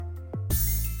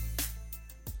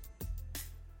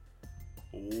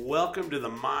Welcome to the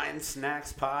Mind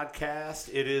Snacks Podcast.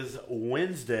 It is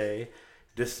Wednesday,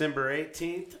 December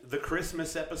 18th, the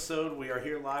Christmas episode. We are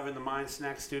here live in the Mind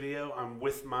Snacks studio. I'm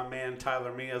with my man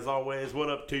Tyler Me as always. What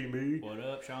up, T-Me? What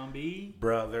up, Sean B?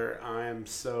 Brother, I am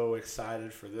so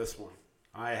excited for this one.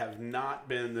 I have not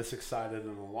been this excited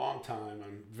in a long time.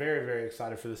 I'm very, very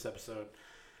excited for this episode.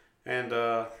 And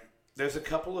there's a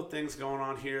couple of things going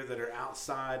on here that are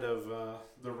outside of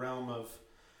the realm of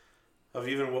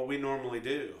even what we normally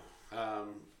do.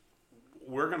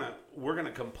 We're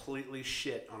gonna completely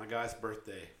shit on a guy's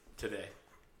birthday today.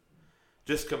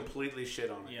 Just completely shit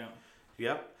on it. Yeah.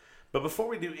 Yep. But before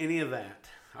we do any of that,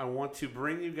 I want to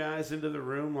bring you guys into the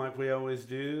room like we always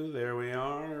do. There we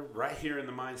are, right here in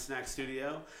the Mind Snack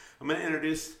studio. I'm going to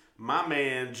introduce my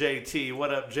man, JT.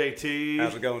 What up, JT?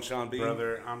 How's it going, Sean B?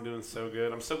 Brother, I'm doing so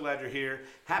good. I'm so glad you're here.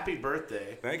 Happy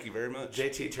birthday. Thank you very much.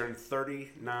 JT turned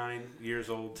 39 years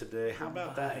old today. How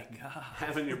about that? God.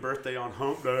 Having your birthday on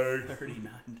hump day.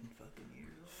 39 fucking years.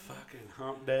 Fucking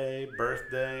hump day,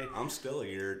 birthday. I'm still a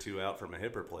year or two out from a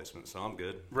hip replacement, so I'm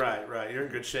good. Right. You're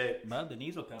in good shape. Bud, the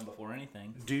knees will come before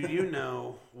anything. Do you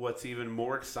know what's even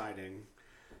more exciting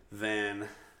than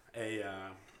a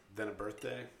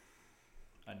birthday?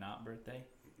 A not birthday?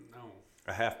 No.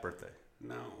 A half birthday.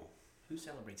 No. Who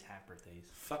celebrates half birthdays?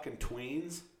 Fucking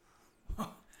tweens?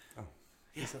 Oh.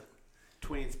 Yeah.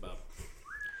 Tweens, bub.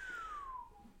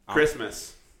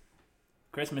 Christmas.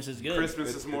 Christmas is good.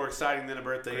 Christmas is more exciting than a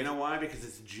birthday. You know why? Because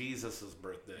it's Jesus'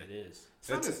 birthday. It is.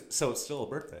 So it's still a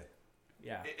birthday.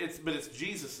 Yeah. But it's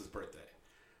Jesus' birthday.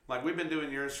 Like, we've been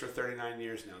doing yours for 39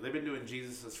 years now. They've been doing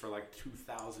Jesus's for like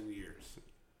 2,000 years.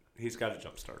 He's got a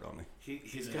jump start on me.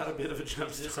 He's got a bit of a jump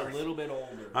He's just start. a little bit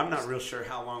older. I'm not real sure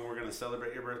how long we're going to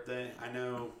celebrate your birthday. I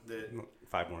know that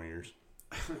 5 more years.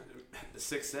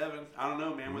 6, 7. I don't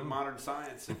know, man. With modern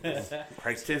science, it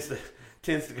Christ.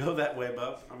 tends to go that way,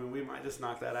 bub. I mean, we might just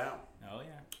knock that out. Oh,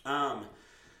 yeah.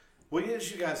 Well, as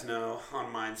you guys know,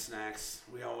 on Mind Snacks,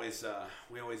 we always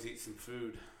eat some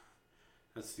food.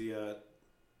 That's the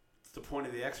point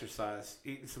of the exercise: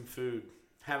 eating some food,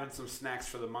 having some snacks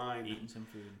for the mind. Eating some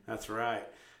food. That's right.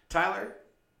 Tyler,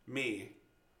 me,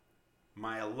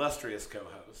 my illustrious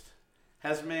co-host,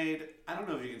 has made, I don't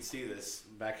know if you can see this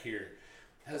back here,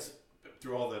 has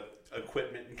through all the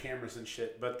equipment and cameras and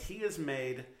shit, but he has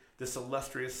made this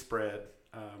illustrious spread.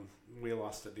 We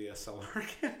lost a DSLR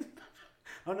again.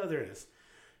 Oh, no, there it is.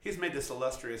 He's made this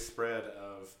illustrious spread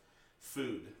of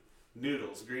food,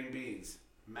 noodles, green beans,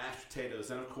 mashed potatoes,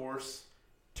 and, of course,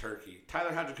 turkey.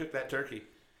 Tyler, how'd you cook that turkey?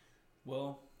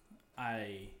 Well,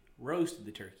 I roasted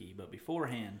the turkey, but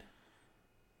beforehand,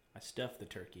 I stuffed the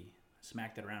turkey.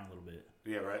 Smacked it around a little bit.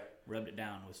 Yeah, right. Rubbed it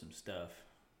down with some stuff.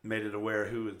 Made it aware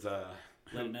who was...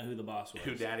 Let it know who the boss was.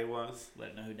 Who Daddy was? Let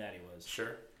it know who Daddy was.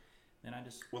 Sure. Then I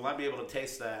just... Will I be able to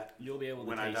taste that? You'll be able to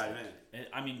when taste I dive it.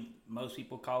 I mean, most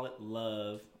people call it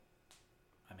love.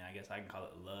 I mean, I guess I can call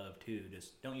it love too.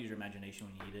 Just don't use your imagination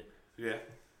when you eat it. Yeah.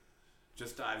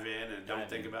 Just dive in and don't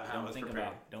think about how it's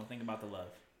prepared. Don't think about the love.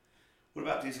 What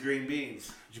about these green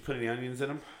beans? Did you put any onions in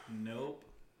them? Nope.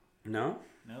 No?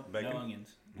 Nope. Bacon? No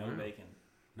onions. No bacon.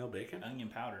 No bacon? Onion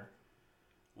powder.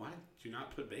 Why did you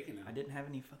not put bacon in? I didn't have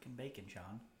any fucking bacon,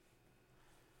 Sean.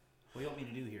 What do you want me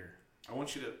to do here? I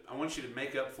want you to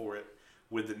make up for it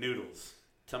with the noodles.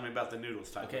 Tell me about the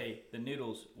noodles, Tyler. Okay, the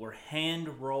noodles were hand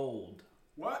rolled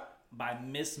What? by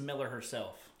Miss Miller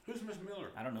herself. Who's Miss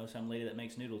Miller? I don't know, some lady that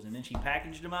makes noodles, and then she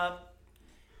packaged them up.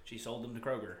 She sold them to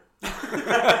Kroger.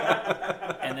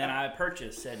 And then I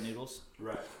purchased said noodles,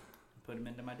 Right. put them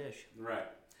into my dish. Right.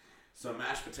 So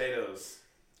mashed potatoes,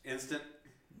 instant?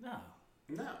 No.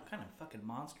 No. What kind of fucking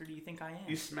monster do you think I am?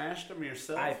 You smashed them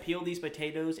yourself? I peeled these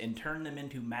potatoes and turned them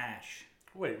into mash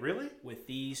Wait, really? with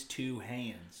these two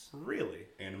hands. Really?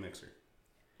 And a mixer.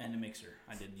 And a mixer.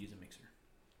 I did use a mixer.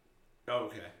 Oh,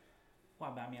 okay.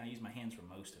 Well, I mean, I use my hands for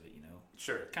most of it, you know.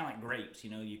 Sure. Kind of like grapes, you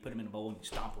know. You put them in a bowl and you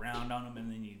stomp around on them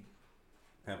and then you...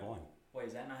 Have one. Wait,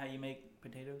 is that not how you make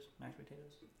potatoes? Mashed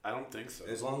potatoes? I don't think so.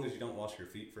 As long as you don't wash your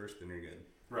feet first, then you're good.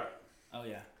 Right. Oh,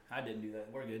 yeah. I didn't do that.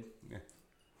 We're good. Yeah.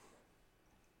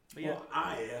 But yeah. Well,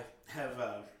 I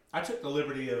have. I took the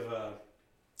liberty of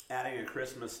adding a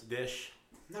Christmas dish,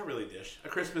 not really dish, a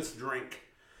Christmas drink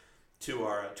to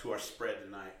our spread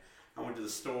tonight. I went to the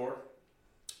store,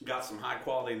 got some high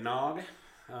quality nog.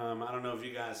 I don't know if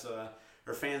you guys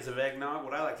are fans of eggnog.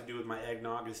 What I like to do with my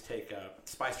eggnog is take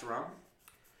spiced rum,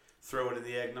 throw it in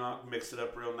the eggnog, mix it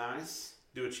up real nice.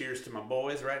 Do a cheers to my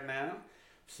boys right now.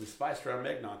 Some spiced rum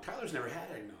eggnog. Tyler's never had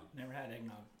eggnog. Never had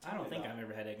eggnog. I don't think I've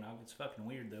ever had eggnog. It's fucking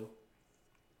weird, though.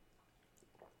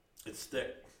 It's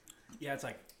thick. Yeah, it's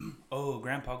like oh,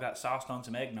 Grandpa got sauced on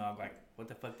some eggnog. Like, what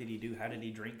the fuck did he do? How did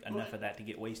he drink enough of that to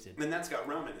get wasted? And that's got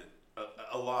rum in it.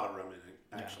 A lot of rum in it,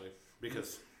 actually.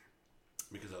 Because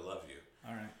I love you.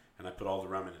 All right. And I put all the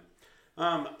rum in it.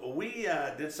 We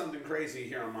did something crazy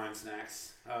here on Mind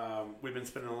Snacks. We've been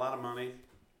spending a lot of money.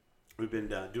 We've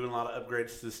been doing a lot of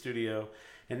upgrades to the studio.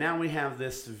 And now we have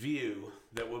this view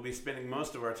that we'll be spending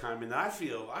most of our time in. I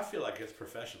feel like it's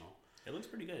professional. It looks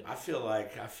pretty good. I feel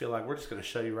like we're just going to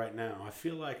show you right now. I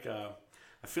feel like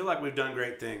we've done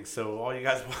great things. So all you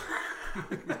guys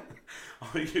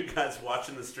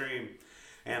watching the stream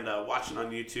and watching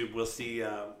on YouTube, we'll see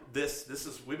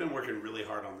we've been working really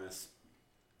hard on this.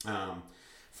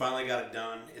 Finally got it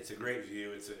done. It's a great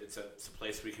view. It's a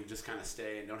place we can just kind of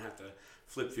stay and don't have to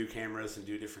flip through cameras and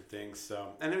do different things.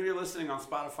 So, and if you're listening on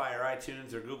Spotify or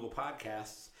iTunes or Google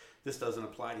Podcasts, this doesn't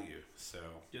apply to you. So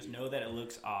just know that it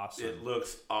looks awesome. It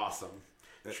looks awesome.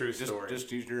 True story. Just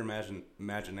use your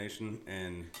imagination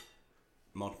and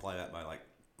multiply that by like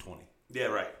 20. Yeah,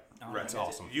 right. Oh, right. That's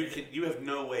awesome. You have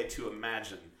no way to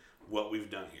imagine what we've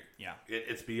done here. Yeah.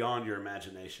 It's beyond your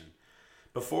imagination.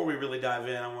 Before we really dive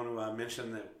in, I want to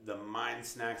mention that the Mind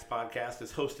Snacks podcast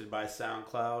is hosted by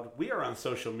SoundCloud. We are on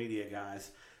social media,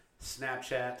 guys.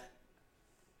 Snapchat,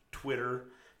 Twitter,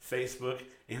 Facebook,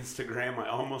 Instagram. I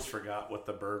almost forgot what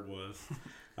the bird was.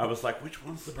 I was like, which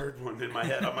one's the bird one in my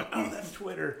head? I'm like, oh, that's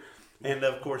Twitter. And,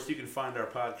 of course, you can find our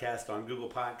podcast on Google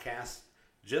Podcasts.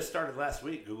 Just started last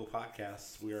week, Google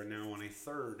Podcasts. We are now on a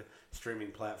third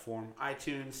streaming platform,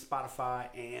 iTunes, Spotify,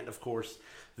 and, of course,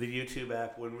 the YouTube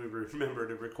app when we remember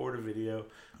to record a video,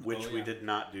 which we did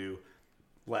not do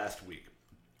last week.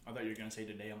 I thought you were going to say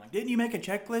today. I'm like, didn't you make a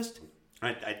checklist?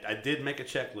 I did make a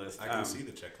checklist. I can see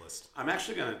the checklist. I'm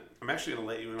actually gonna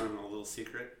let you in on a little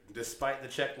secret. Despite the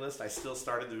checklist, I still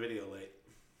started the video late.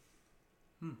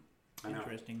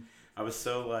 Interesting. I was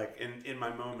so like in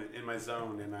my moment, in my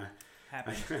zone, and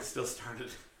I still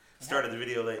started the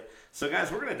video late. So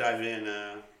guys, we're gonna dive in.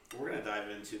 We're gonna dive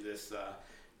into this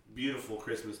beautiful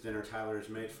Christmas dinner Tyler has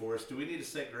made for us. Do we need to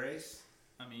say grace?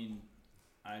 I mean,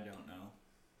 I don't know.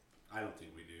 I don't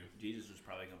think we do. Jesus was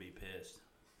probably gonna be pissed.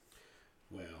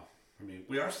 Well, I mean,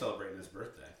 we are celebrating his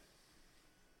birthday.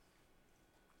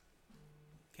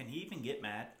 Can he even get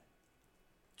mad?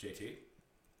 JT?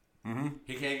 Mm-hmm.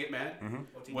 He can't get mad?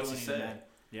 Mm-hmm. What's he say? Mad?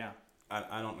 Yeah.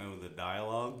 I don't know the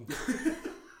dialogue,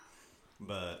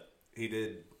 but he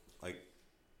did, like,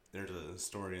 there's a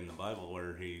story in the Bible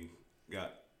where he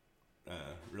got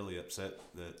really upset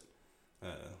that,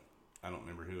 I don't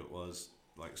remember who it was,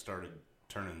 like, started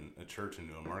turning a church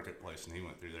into a marketplace, and he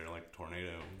went through there like a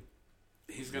tornado.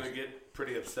 He's going to get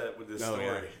pretty upset with this Oh, story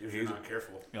yeah. if you're not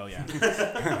careful. Oh, yeah.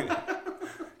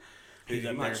 He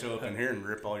up might there. show up in here and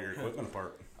rip all your equipment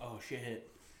apart. Oh, shit.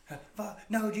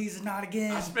 No, Jesus, not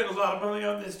again. I spent a lot of money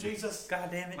on this, Jesus. God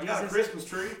damn it, I Jesus. got a Christmas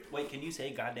tree. Wait, can you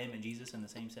say God damn it, Jesus in the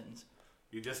same sentence?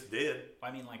 You just did.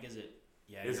 I mean, like, is it...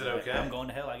 Yeah, Is you're it right. okay? I'm going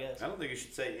to hell, I guess. I don't think you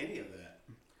should say any of that.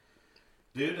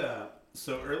 Dude,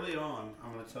 so early on,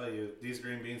 I'm going to tell you, these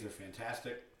green beans are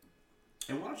fantastic.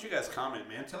 And why don't you guys comment,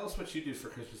 man? Tell us what you do for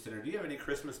Christmas dinner. Do you have any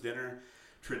Christmas dinner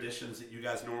traditions that you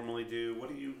guys normally do?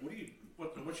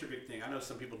 What's your big thing? I know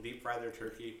some people deep fry their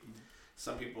turkey. Mm-hmm.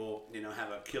 Some people,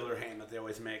 have a killer ham that they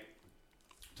always make.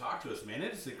 Talk to us, man.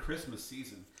 It is the Christmas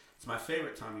season. It's my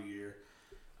favorite time of year.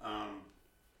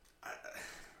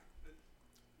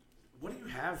 What do you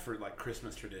have for like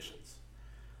Christmas traditions?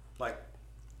 Like,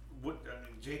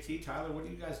 JT, Tyler, what do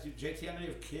you guys do? JT, I know you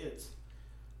have kids.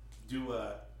 Do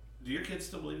your kids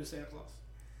still believe in Santa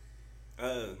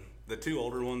Claus? The two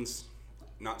older ones,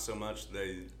 not so much.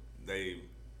 They,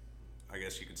 I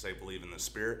guess you could say, believe in the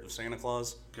spirit of Santa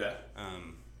Claus. Okay.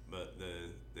 But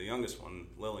the youngest one,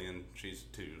 Lillian, she's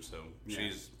 2, so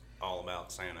she's all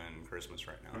about Santa and Christmas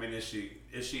right now. I mean, is she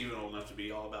even old enough to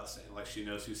be all about Santa? Like she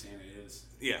knows who Santa is?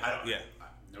 Yeah.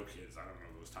 No kids. I don't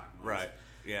know those timelines. Right.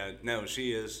 Yeah. No,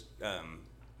 she is.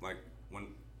 Like when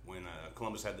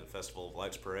Columbus had the Festival of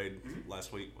Lights parade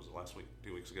last week. Was it last week?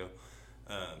 2 weeks ago.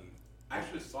 I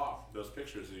actually saw those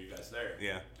pictures of you guys there.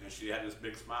 Yeah. And she had this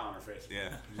big smile on her face. Yeah.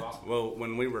 It was awesome. Well,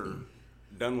 when we were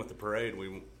done with the parade,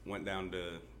 we went down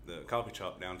to the coffee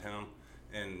shop downtown,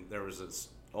 and there was this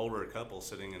older couple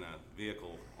sitting in a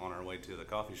vehicle on our way to the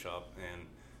coffee shop, and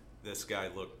this guy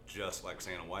looked just like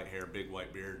Santa, white hair, big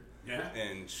white beard. Yeah.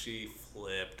 And she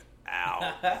flipped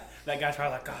out. That guy's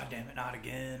probably like, God damn it, not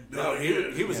again. No,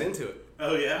 he was into it.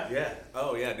 Oh, yeah? Yeah.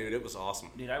 Oh, yeah, dude, it was awesome.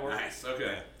 Dude, I work. Nice. Okay.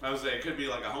 Yeah. I was saying, it could be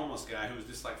like a homeless guy who was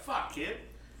just like, fuck, kid.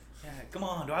 Yeah, come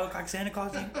on. Do I look like Santa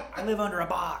Claus? I live under a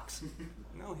box.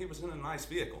 No, he was in a nice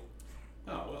vehicle.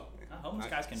 Oh, well. Oh, Homeless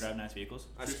guys can drive nice vehicles.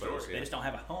 I True suppose. story. They just don't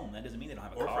have a home. That doesn't mean they don't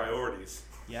have a Or car. priorities.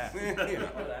 Yeah. Yeah.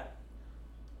 Or that.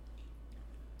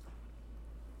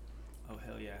 Oh,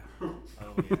 hell yeah.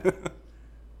 Oh, yeah.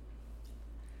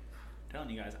 Telling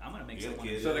you guys, I'm going to make You someone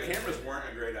kidding? So the cameras weren't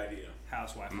a great idea.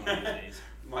 housewife one of these days.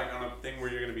 Like on a thing where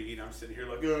you're going to be eating, I'm sitting here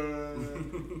like,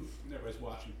 everybody's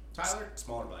watching. Tyler,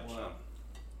 Smaller bite, What? Sean.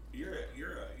 you're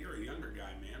a younger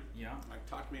guy, man. Yeah. Like,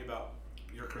 talk to me about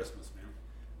your Christmas, man.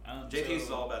 Um, JT's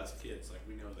so- all about his kids. Like,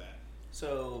 we know that.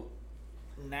 So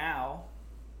now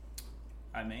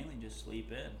I mainly just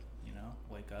sleep in, you know,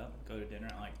 wake up, go to dinner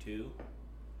at like 2.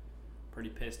 Pretty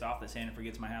pissed off that Santa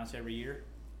forgets my house every year.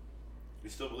 You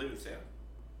still believe in Santa?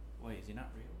 Wait, is he not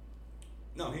real?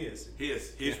 No, he is. He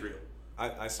is. He's real.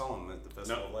 I saw him at the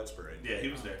Festival of Lights Parade. Yeah, he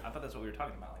was there. I thought that's what we were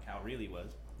talking about, like how real he was.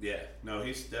 Yeah. No,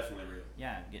 he's definitely real.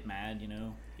 Yeah, get mad, you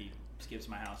know. He skips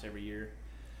my house every year.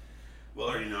 Well,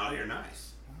 are you naughty or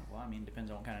nice? Oh, well, I mean, depends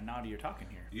on what kind of naughty you're talking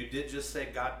here. You did just say,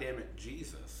 God damn it,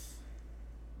 Jesus.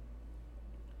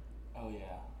 Oh yeah,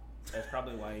 that's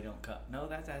probably why you don't cut. No,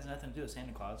 that has nothing to do with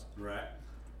Santa Claus. Right.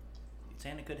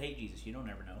 Santa could hate Jesus. You don't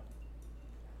ever know.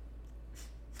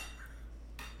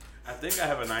 I think I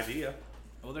have an idea.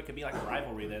 Well, there could be like a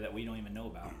rivalry there that we don't even know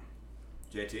about.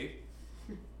 JT?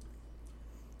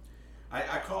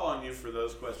 I call on you for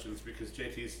those questions because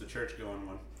JT's the church going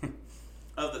one.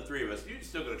 Of the three of us, you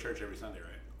still go to church every Sunday,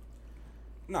 right?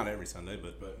 Not every Sunday,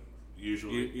 but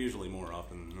Usually. usually more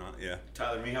often than not. Yeah.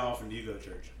 Tyler, me, how often do you go to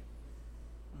church?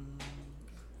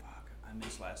 Fuck, I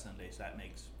missed last Sunday, so that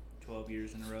makes 12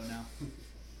 years in a row now.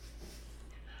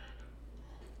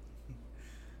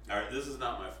 All right, this is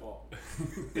not my fault.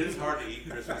 It is hard to eat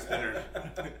Christmas dinner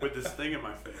with this thing in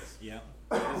my face. Yeah.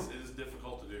 It is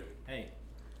difficult to do. Hey,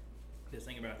 just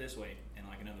think about it this way. In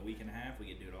like another week and a half, we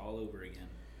get to do it all over again.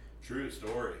 True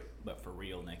story. But for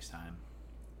real next time.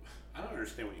 I don't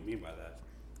understand what you mean by that.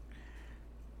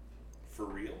 For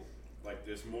real? Like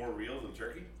there's more real than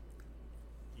turkey?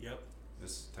 Yep.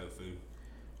 This tofu.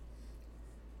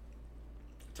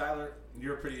 Tyler,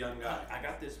 you're a pretty young guy. I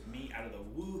got this meat out of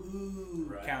the woohoo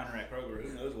Right. counter at Kroger.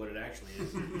 Who knows what it actually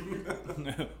is?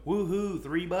 Woohoo,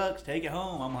 $3, take it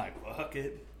home. I'm like, fuck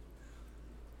it.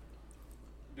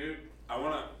 Dude, I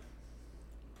wanna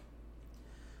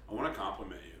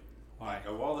compliment you. Why? Like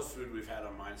of all the food we've had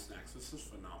on Mind Snacks, this is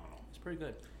phenomenal. It's pretty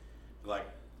good. Like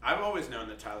I've always known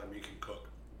that Tyler and me can cook.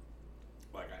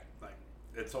 Like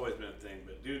it's always been a thing.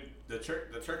 But dude, the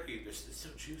turkey, it's so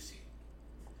juicy.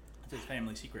 It's his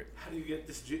family secret. How do you get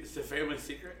this juice? It's a family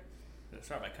secret.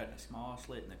 Start by cutting a small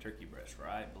slit in the turkey breast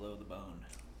right below the bone.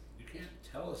 You can't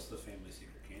tell us the family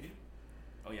secret, can you?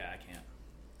 Oh yeah, I can't.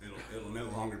 It'll no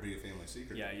longer be a family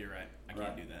secret. Yeah, you're right. I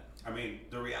can't do that. I mean,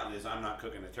 the reality is I'm not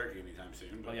cooking a turkey anytime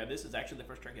soon. But Oh yeah, this is actually the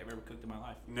first turkey I've ever cooked in my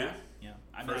life. Nah. Yeah,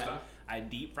 I First time? I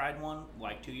deep fried one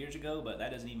like 2 years ago, but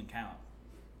that doesn't even count.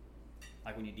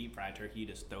 Like when you deep fry a turkey, you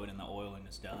just throw it in the oil and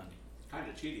it's done. It's kind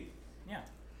of cheating. Yeah,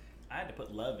 I had to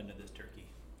put love into this turkey.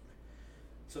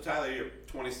 So Tyler, you're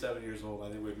 27 years old.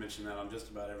 I think we've mentioned that on just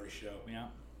about every show. Yeah,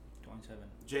 27.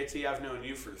 JT, I've known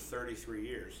you for 33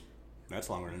 years. That's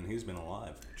longer than he's been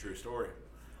alive. True story.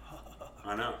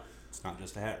 I know. It's not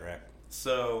just a hat rack.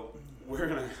 So we're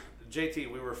gonna,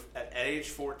 JT. We were at age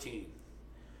 14.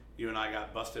 You and I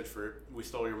got busted for we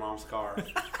stole your mom's car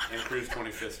and cruised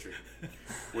 25th Street.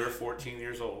 We're 14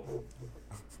 years old.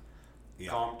 Yeah.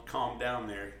 Calm down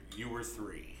there. You were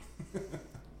 3.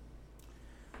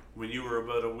 When you were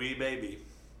about a wee baby,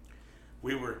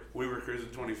 we were cruising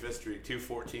 25th Street, 2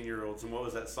 14-year-olds, and what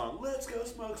was that song? Let's go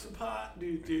smoke some pot,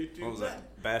 do. What was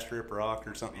that? Bass Rip Rock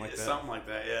or something like that? Something like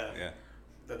that, yeah. Yeah.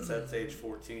 That's age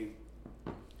 14.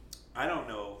 I don't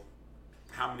know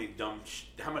how much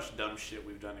dumb shit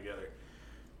we've done together,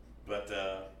 but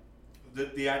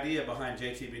the idea behind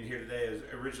JT being here today is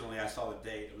originally I saw the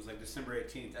date. It was like December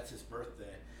 18th. That's his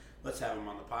birthday. Let's have him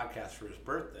on the podcast for his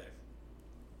birthday.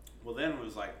 Well, then it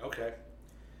was like, okay,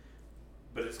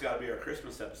 but it's got to be our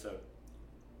Christmas episode.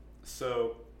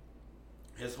 So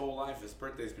his whole life, his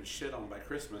birthday's been shit on by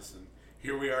Christmas, and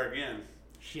here we are again.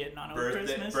 Shitting on over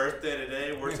Christmas. Birthday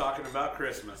today, we're talking about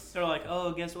Christmas. They're like,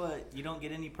 oh, guess what? You don't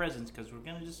get any presents because we're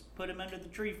gonna just put them under the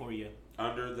tree for you.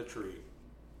 Under the tree.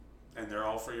 And they're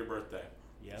all for your birthday.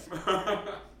 Yep.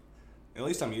 At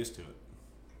least I'm used to it.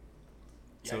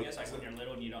 Yeah, I guess like when you're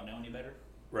little and you don't know any better.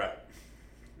 Right.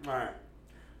 All right.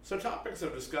 So topics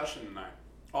of discussion tonight.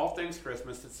 All things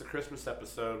Christmas. It's the Christmas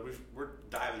episode. We're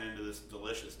diving into this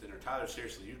delicious dinner. Tyler,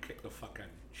 seriously, you kick the fucking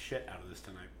shit out of this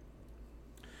tonight.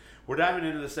 We're diving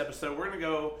into this episode. We're going to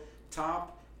go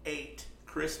top 8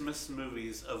 Christmas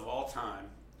movies of all time.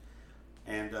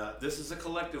 And this is a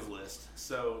collective list.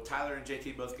 So Tyler and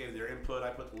JT both gave their input. I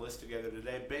put the list together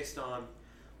today based on,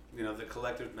 the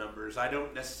collective numbers. I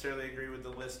don't necessarily agree with the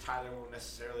list. Tyler won't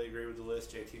necessarily agree with the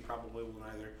list. JT probably won't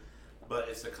either. But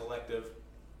it's a collective,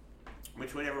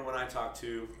 which whenever when I talk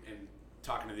to and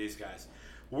talking to these guys,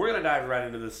 we're going to dive right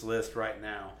into this list right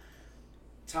now.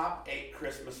 Top 8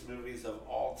 Christmas movies of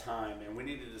all time, and we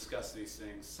need to discuss these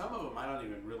things. Some of them I don't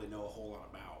even really know a whole lot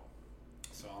about,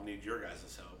 so I'll need your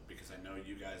guys' help because I know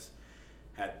you guys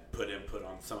had put input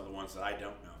on some of the ones that I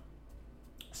don't know.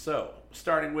 So,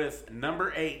 starting with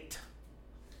number 8,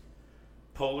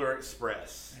 Polar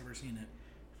Express. Never seen it.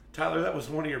 Tyler, that was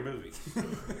one of your movies.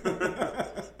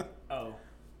 Oh.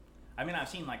 I mean, I've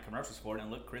seen like commercials for it and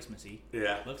it looked Christmassy.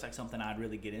 Yeah, Looks like something I'd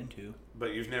really get into.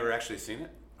 but you've never actually seen it?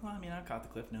 Well, I mean, I caught the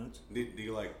Cliff Notes. Do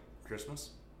you like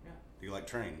Christmas? Yeah. Do you like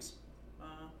trains?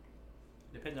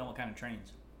 Depends on what kind of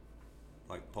trains.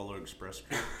 Like Polar Express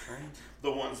trains?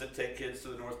 The ones that take kids to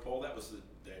the North Pole? That was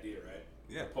the idea, right?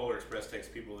 Yeah. Polar Express takes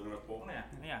people to the North Pole. Oh,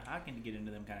 yeah, I can get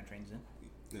into them kind of trains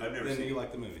then. I've never then seen you it.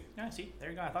 like the movie. Yeah, see, there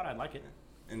you go. I thought I'd like it.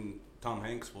 And Tom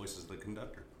Hanks voices the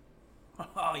conductor.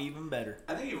 Oh, even better.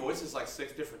 I think he voices like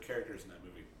 6 different characters in that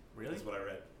movie. Really? That's what I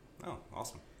read. Oh,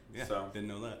 awesome. Yeah, So- didn't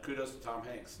know that. Kudos to Tom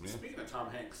Hanks. Yeah. Speaking of Tom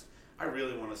Hanks, I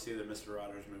really want to see the Mr.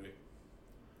 Rogers movie.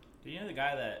 Do you know the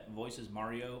guy that voices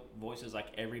Mario voices like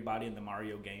everybody in the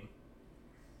Mario game?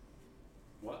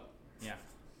 What? Yeah.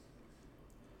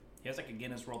 He has like a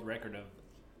Guinness World Record of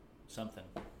something.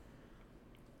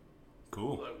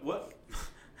 Cool. What?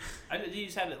 You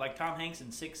just had it like Tom Hanks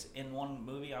and 6 in one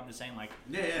movie. I'm just saying, like,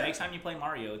 Yeah. next time you play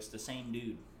Mario, it's the same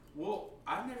dude. Well,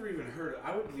 I've never even heard.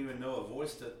 I wouldn't even know a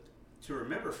voice to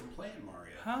remember from playing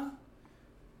Mario. Huh?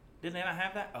 Didn't they not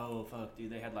have that? Oh, fuck,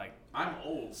 dude. They had like, I'm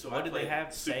old, so What I did they played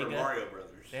have? Super Sega? Mario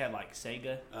Brothers. they had like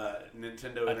Sega,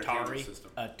 Nintendo Entertainment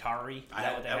System. Atari. Is I that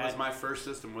had, what they that had? was my first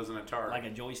system. Was an Atari. Like a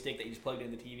joystick that you just plugged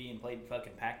in the TV and played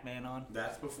fucking Pac-Man on.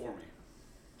 That's before me.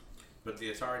 But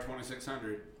the Atari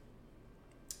 2600,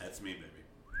 that's me, baby.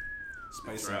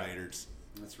 Space That's right. Invaders.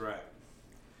 That's right.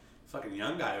 Fucking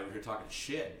young guy over here talking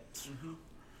shit.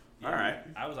 Yeah, All right.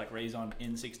 I was like raised on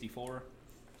N64.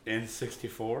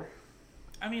 N64.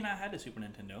 I mean, I had a Super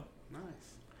Nintendo. Nice.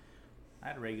 I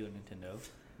had a regular Nintendo,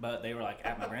 but they were like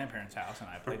at my grandparents' house, and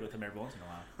I played with them every once in a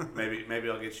while. Maybe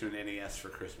I'll get you an NES for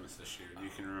Christmas this year. You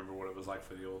can remember what it was like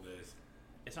for the old days.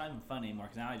 It's not even fun anymore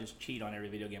because now I just cheat on every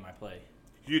video game I play.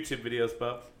 YouTube videos,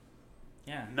 bub.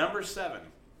 Yeah. Number 7.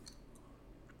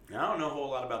 Now, I don't know a whole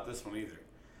lot about this one either,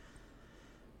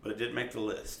 but it did make the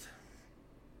list.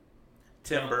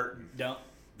 Tim Burton, Don't.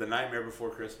 The Nightmare Before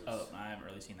Christmas. Oh, I haven't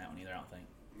really seen that one either. I don't think.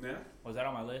 Yeah? Was that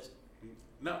on my list?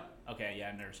 No. Okay, yeah,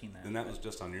 I've never seen that. And that was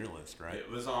just on your list, right? It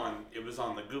was on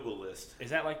the Google list. Is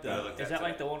that like I the? looked Is at that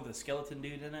like today. the one with the skeleton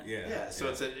dude in it? Yeah. Yeah, so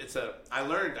it's a I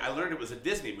learned it was a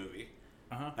Disney movie.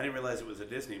 Uh huh. I didn't realize it was a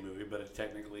Disney movie, but it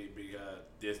technically be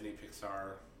Disney,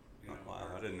 Pixar. You know, Oh, wow,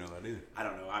 or- I didn't know that either. I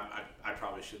don't know. I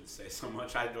probably shouldn't say so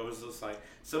much. I was just like,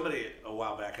 somebody a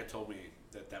while back had told me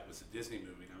that was a Disney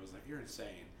movie, and I was like, you're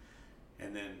insane.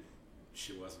 And then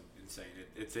she wasn't insane.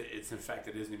 It's in fact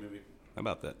a Disney movie. How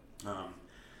about that?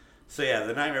 So yeah,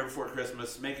 The Nightmare Before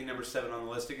Christmas, making number 7 on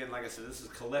the list. Again, like I said, this is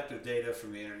collective data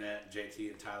from the internet, JT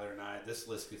and Tyler and I. This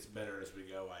list gets better as we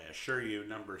go, I assure you.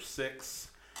 Number 6,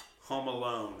 Home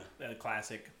Alone.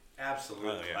 Classic. Absolute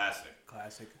Oh, yeah. classic.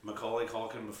 Classic. Macaulay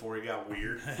Culkin before he got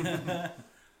weird.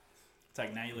 It's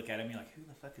like now you look at him, you're like, who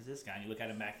the fuck is this guy? And you look at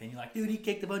him back then, you're like, dude, he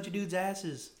kicked a bunch of dudes'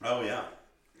 asses. Oh yeah.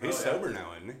 He's Oh, yeah. sober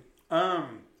now, isn't he?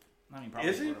 I mean, probably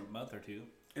Is he? for a month or two.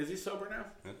 Is he sober now?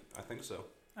 I think so.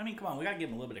 I mean, come on, we gotta give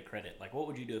him a little bit of credit. Like, what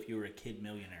would you do if you were a kid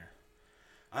millionaire?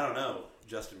 I don't know.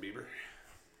 Justin Bieber.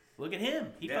 Look at him.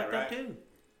 He Yeah, fucked right. up too.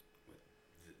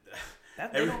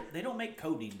 Every- They don't make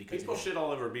codeine because People of him. shit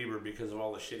all over Bieber because of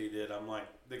all the shit he did. I'm like,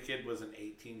 the kid was an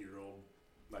 18-year-old,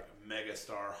 like a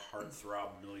megastar,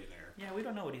 heartthrob millionaire. Yeah, we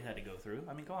don't know what he had to go through.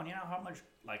 I mean, come on, you know how much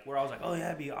like we're always like, oh yeah,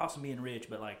 it'd be awesome being rich,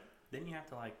 but like then you have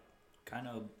to like kind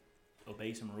of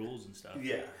obey some rules and stuff.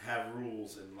 Yeah, have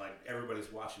rules and like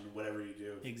everybody's watching whatever you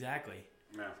do. Exactly.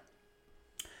 Yeah.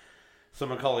 So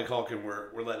Macaulay Culkin,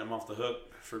 we're letting him off the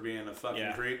hook for being a fucking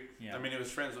Yeah. creep. Yeah. I mean, he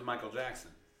was friends with Michael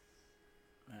Jackson.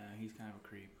 He's kind of a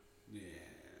creep. Yeah.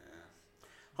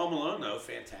 Home Alone, though,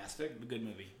 fantastic. A good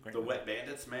movie. Great The movie. Wet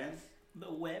Bandits, man.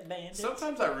 The Wet Bandits.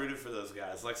 Sometimes I rooted for those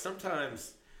guys. Like,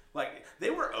 sometimes, like, they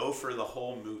were 0 for the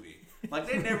whole movie. Like,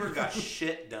 they never got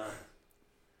shit done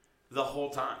the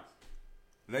whole time.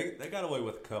 They got away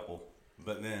with a couple,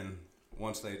 but then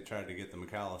once they tried to get the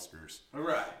McAllisters,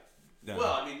 Right. No.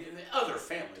 Well, I mean, in the other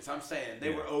families. I'm saying they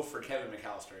were 0 for Kevin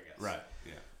McAllister, I guess. Right.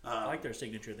 Yeah. I like their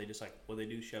signature. They just what they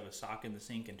do, shove a sock in the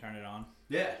sink and turn it on.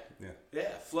 Yeah. Yeah. Yeah.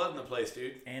 Flooding the place,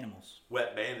 dude. Animals.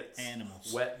 Wet bandits.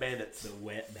 Animals. Wet bandits. The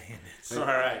wet bandits. All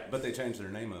right. But they changed their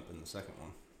name up in the second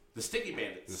one. The sticky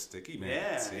bandits. The Sticky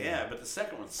Bandits. Yeah. But the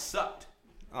second one sucked.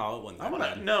 Oh, it wasn't that I'm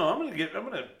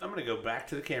bad. gonna go back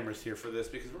to the cameras here for this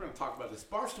because we're gonna talk about this.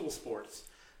 Barstool Sports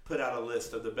put out a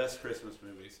list of the best Christmas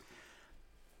movies.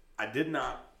 I did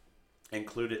not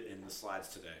include it in the slides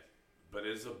today, but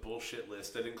it is a bullshit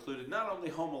list that included not only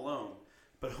Home Alone,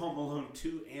 but Home Alone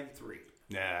 2 and 3.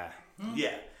 Nah.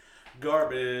 Yeah.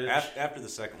 Garbage. After the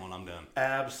second one, I'm done.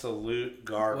 Absolute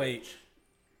garbage. Wait.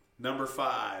 Number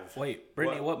 5. Wait,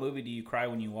 Brittany, what movie do you cry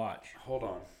when you watch? Hold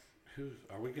on.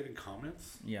 Are we getting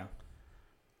comments? Yeah.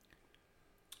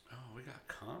 Oh, we got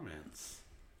comments.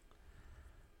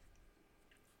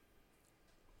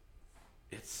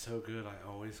 It's so good, I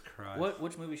always cry.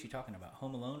 Which movie is she talking about?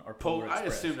 Home Alone or Polar I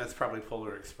Express? assume that's probably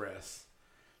Polar Express.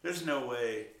 There's no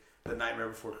way The Nightmare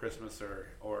Before Christmas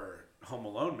or Home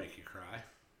Alone make you cry.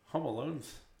 Home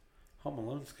Alone's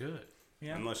good.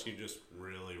 Yeah. Unless you just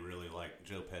really, really like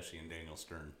Joe Pesci and Daniel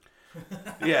Stern.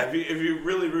 Yeah, if you're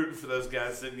really rooting for those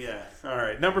guys, then yeah. All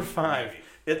right, number 5.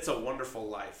 It's a Wonderful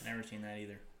Life. Never seen that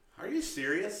either. Are you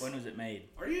serious? When was it made?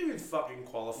 Are you even fucking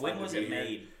qualified? When was to be it here?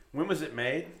 made? When was it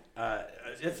made?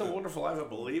 It's a Wonderful Life, I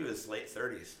believe, is late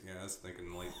 30s. Yeah, I was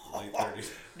thinking late 30s.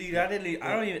 Dude, I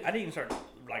didn't even start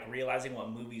realizing what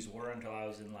movies were until I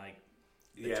was in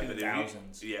the 2000s.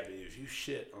 But if you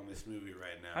shit on this movie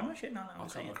right now, I'm not shitting on it. I'll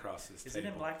come across this Is table.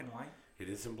 it in black and white? It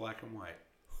is in black and white.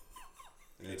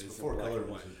 It's It is before in black color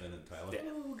and was white. invented, Tyler. Yeah.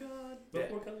 Oh God! Yeah.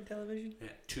 Before color television. Yeah,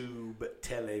 tube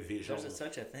television. There's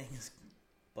such a thing as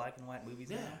black and white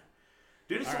movies Yeah. now.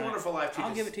 Dude, it's All a right. Wonderful Life.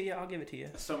 I'll give it to you.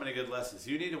 So many good lessons.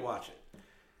 You need to watch it.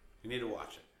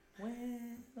 Well,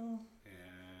 Yeah.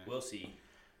 we'll see.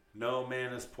 No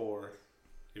man is poor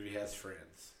if he has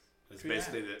friends. That's True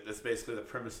basically the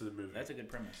premise of the movie. That's a good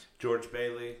premise. George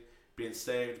Bailey being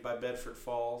saved by Bedford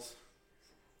Falls.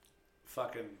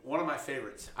 Fucking one of my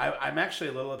favorites. I'm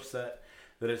actually a little upset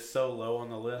that it's so low on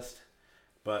the list.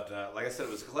 But like I said,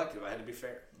 it was collective. I had to be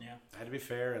fair. Yeah. I had to be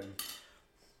fair, and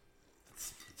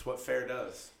it's what fair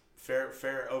does.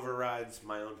 Fair overrides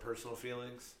my own personal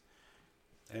feelings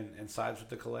and sides with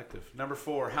the collective. Number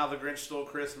 4, How the Grinch Stole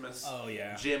Christmas. Oh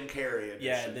yeah. Jim Carrey edition.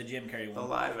 Yeah, the Jim Carrey The one.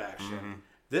 live action.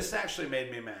 This actually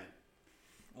made me mad.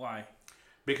 Why?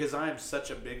 Because I am such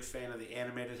a big fan of the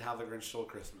animated How the Grinch Stole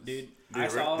Christmas. Dude, The, I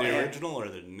saw the original or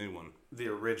the new one? The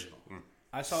original.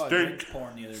 I saw a Stink. Grinch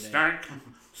porn the other day.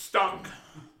 Stunk.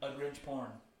 A Grinch porn.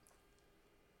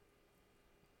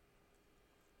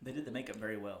 They did the makeup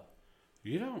very well.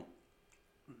 You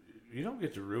don't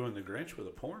get to ruin the Grinch with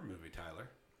a porn movie, Tyler.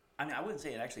 I mean, I wouldn't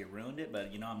say it actually ruined it,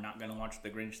 but I'm not gonna watch the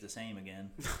Grinch the same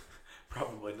again.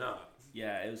 Probably not.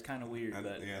 Yeah, it was kind of weird,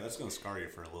 but Yeah, that's going to scar you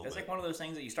for a little it's bit. like one of those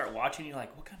things that you start watching, you're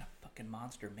like, what kind of fucking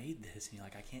monster made this? And you're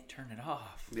like, I can't turn it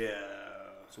off. Yeah.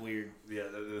 It's weird. Yeah,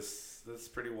 that's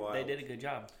pretty wild. They did a good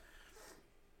job.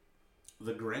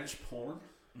 The Grinch porn?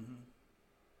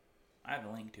 I have a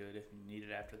link to it if you need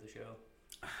it after the show.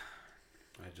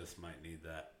 I just might need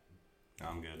that.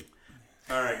 I'm good.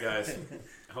 All right, guys.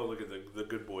 Oh, look at the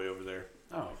good boy over there.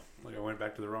 Oh, look, I went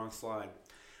back to the wrong slide.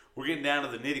 We're getting down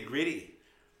to the nitty gritty.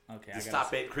 Okay, This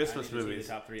top 8 Christmas I need to see movies.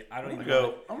 the top 3. I I don't want even to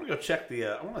know. go. I want to go check the.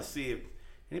 I want to see if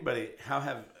anybody.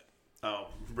 Oh,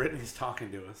 Brittany's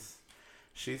talking to us.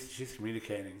 She's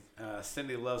communicating.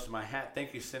 Cindy loves my hat.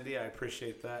 Thank you, Cindy. I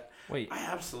appreciate that. Wait, I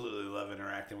absolutely love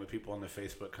interacting with people in the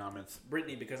Facebook comments.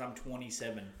 Brittany, because I'm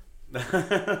 27.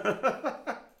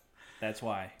 That's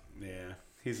why. Yeah,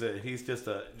 he's just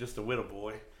a widow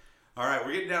boy. All right,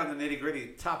 we're getting down to the nitty gritty.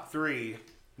 Top 3.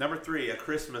 Number 3, A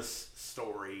Christmas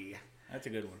Story. That's a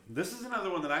good one. This is another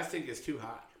one that I think is too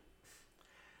high.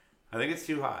 I think it's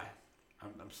too high.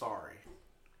 I'm sorry.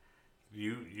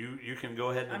 You can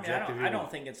go ahead and I mean, object if you I don't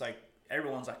want. think it's like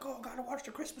everyone's like, oh, gotta watch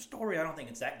the Christmas Story. I don't think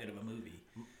it's that good of a movie.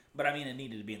 But I mean, it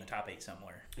needed to be in the top 8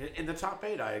 somewhere. In the top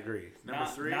 8, I agree. Number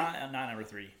 3. Not number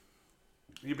 3.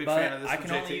 You a big But fan of this I one,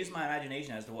 can JT? only use my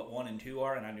imagination as to what 1 and 2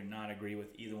 are, and I do not agree with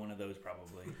either one of those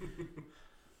probably.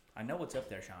 I know what's up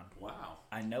there, Sean. Wow.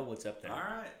 I know what's up there. All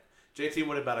right. JT,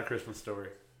 what about A Christmas Story?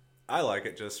 I like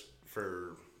it just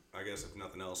for, I guess, if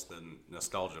nothing else, the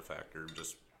nostalgia factor.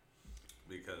 Just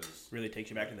because. Really takes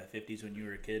you back to the 50s when you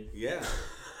were a kid. Yeah.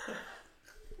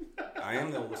 I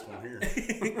am the oldest one here.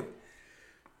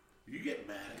 You get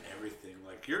mad at everything.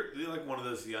 Like you're like one of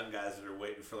those young guys that are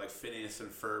waiting for like Phineas and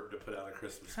Ferb to put out a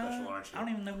Christmas special, aren't you? I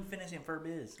don't even know who Phineas and Ferb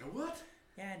is. What?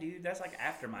 Yeah, dude, that's like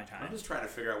after my I'm time. just trying to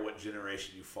figure out what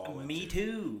generation you fall into. Me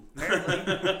too.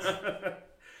 Apparently.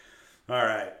 All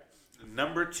right.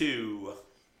 Number 2,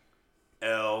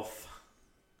 Elf.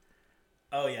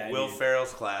 Oh yeah. Will dude.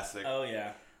 Ferrell's classic. Oh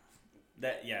yeah.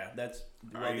 That's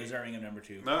well deserving of number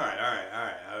 2. All right.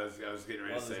 I was getting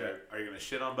ready Well to say, deserved. are you going to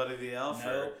shit on Buddy the Elf?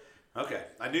 No. Or? Okay.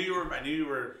 I knew you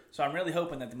were. So I'm really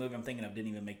hoping that the movie I'm thinking of didn't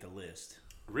even make the list.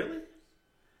 Really?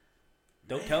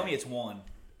 Don't tell me it's 1.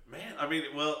 Man, I mean,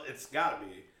 well, it's got to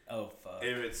be. Oh fuck.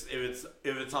 If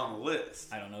it's on the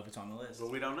list. I don't know if it's on the list.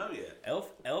 But we don't know yet. Elf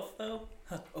though?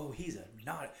 Oh, he's a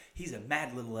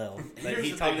mad little elf. Like Here's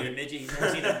he's the talking thing, to a dude. midget. He's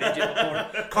never seen a midget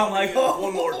before. I'm like, oh,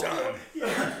 One more time.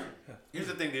 Here's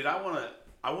the thing, dude. I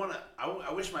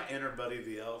wish my inner Buddy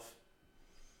the Elf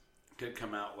could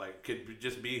come out could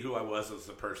just be who I was as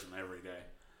a person every day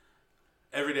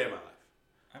of my life.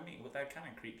 I mean, well, that kind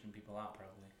of creeps some people out,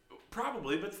 probably.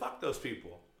 Probably, but fuck those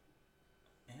people.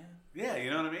 Yeah. Yeah, you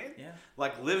know what I mean? Yeah.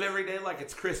 Like live every day like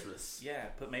it's Christmas. Yeah.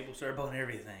 Put maple syrup on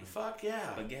everything. Fuck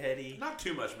yeah. Spaghetti. Not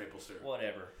too much maple syrup.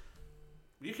 Whatever.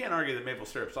 You can't argue that maple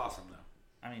syrup's awesome though.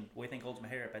 I mean, what do you think holds my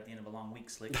hair up at the end of a long week,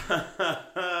 Slick? Bub.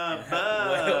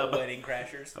 Wedding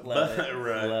crashers. Love it.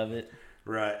 Right. Love it.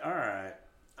 Right. All right.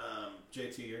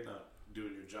 JT, you're not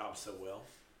doing your job so well.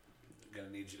 Gonna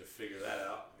need you to figure that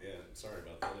out. Yeah, sorry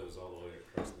about that. It was all the way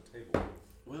across the table.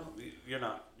 Well, you're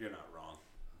not wrong.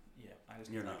 Yeah, I just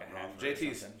You're need not like a wrong. half or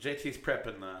something.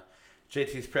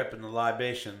 JT's prepping the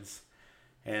libations,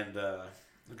 and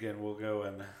again we'll go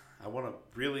and I want to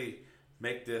really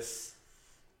make this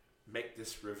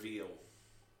reveal.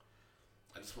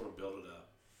 I just want to build it up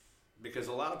because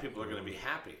a lot of people are going to be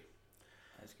happy.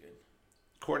 That's good.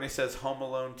 Courtney says Home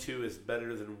Alone 2 is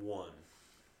better than 1.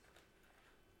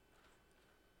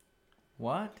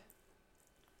 What?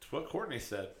 That's what Courtney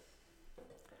said.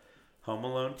 Home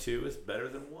Alone 2 is better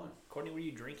than 1. Courtney, were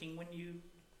you drinking when you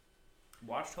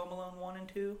watched Home Alone 1 and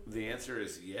 2? The answer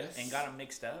is yes. And got them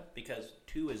mixed up? Because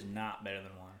 2 is not better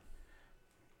than 1.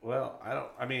 Well,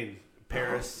 I mean,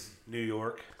 Paris, New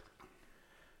York,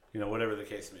 whatever the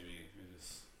case may be.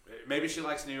 Maybe she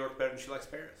likes New York better than she likes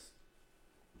Paris.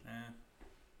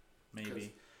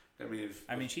 Maybe.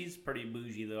 I mean, she's pretty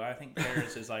bougie, though. I think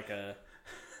Paris is like a,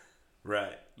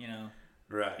 right.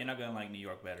 Right. You're not going to like New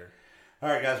York better. All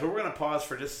right, guys, we're going to pause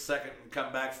for just a second and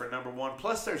come back for number 1.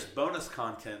 Plus, there's bonus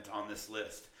content on this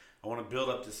list. I want to build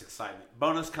up this excitement.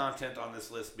 Bonus content on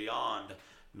this list beyond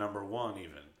number 1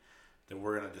 even that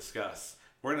we're going to discuss.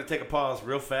 We're going to take a pause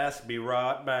real fast. Be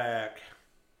right back.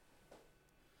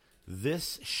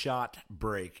 This shot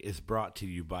break is brought to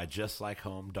you by Just Like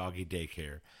Home Doggy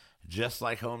Daycare. Just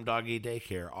Like Home Doggy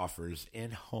Daycare offers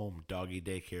in-home doggy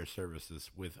daycare services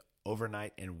with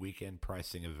overnight and weekend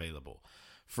pricing available.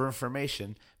 For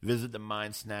information, visit the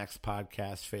Mind Snacks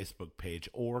Podcast Facebook page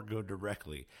or go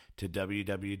directly to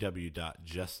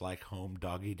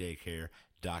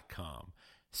www.justlikehomedoggy.daycare.com.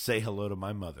 Say hello to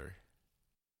my mother.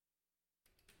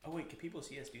 Oh, wait, can people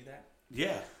see us do that?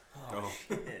 Yeah. Oh,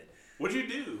 shit. What'd you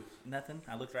do? Nothing.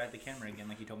 I looked right at the camera again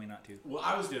like you told me not to. Well,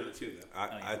 I was doing it too, though.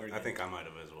 I think I might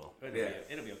have as well.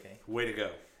 It'll be okay. Way to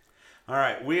go. All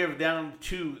right, we are down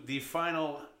to the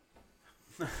final...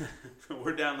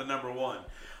 We're down to number 1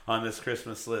 on this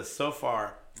Christmas list. So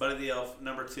far, Buddy the Elf,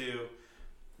 number 2,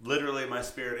 literally my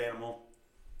spirit animal.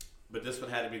 But this one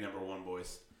had to be number 1,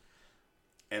 boys.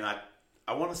 And I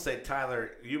want to say,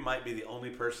 Tyler, you might be the only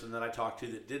person that I talked to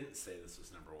that didn't say this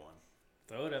was number 1.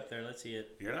 Throw it up there. Let's see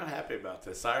it. You're not happy about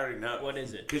this. I already know. What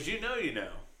is it? Because you know.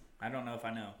 I don't know if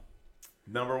I know.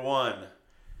 Number 1,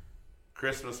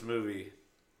 Christmas movie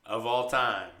of all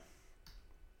time.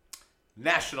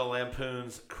 National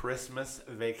Lampoon's Christmas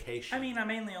Vacation. I mean, I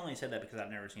mainly only said that because I've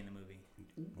never seen the movie.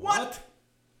 What?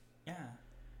 Yeah.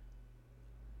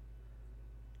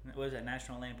 What is that,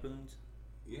 National Lampoons?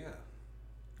 Yeah.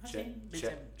 I've seen bits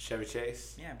and, Chevy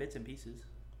Chase. yeah, bits and pieces.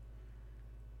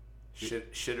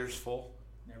 Shitters full.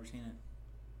 Never seen it.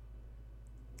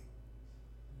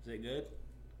 Is it good?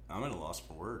 I'm at a loss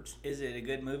for words. Is it a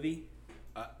good movie?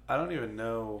 I don't even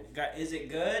know. Is it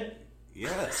good?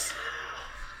 Yes.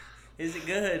 Is it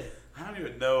good? I don't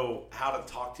even know how to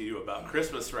talk to you about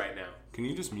Christmas right now. Can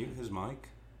you just mute his mic?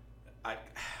 I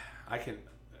can.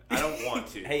 I don't want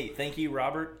to. Hey, thank you,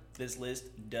 Robert. This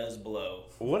list does blow.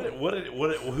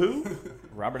 Who?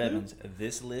 Robert Evans,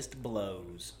 this list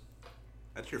blows.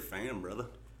 That's your fan, brother.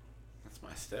 That's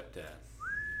my stepdad.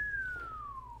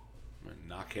 I'm gonna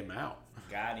knock him out.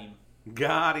 Got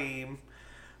him.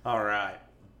 All right.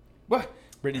 What?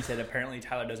 Brittany said apparently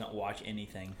Tyler doesn't watch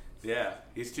anything. Yeah,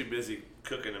 he's too busy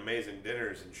cooking amazing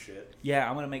dinners and shit. Yeah,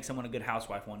 I'm going to make someone a good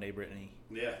housewife one day, Brittany.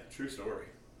 Yeah, true story.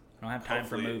 I don't have time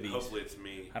for movies. Hopefully it's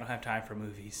me. I don't have time for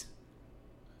movies.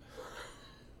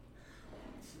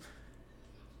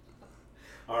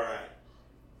 All right.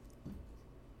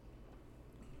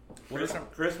 What is some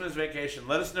Christmas Vacation.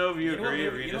 Let us know if you agree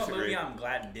or you know what disagree. movie I'm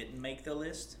glad didn't make the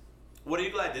list? What are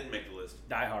you glad didn't make the list?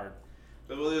 Die Hard.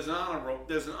 Well, there's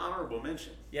an honorable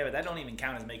mention. Yeah, but that don't even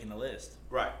count as making the list.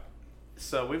 Right.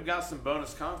 So we've got some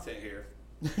bonus content here.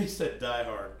 He said Die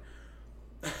Hard.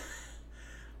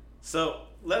 So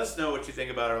let us know what you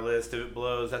think about our list. If it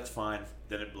blows, that's fine.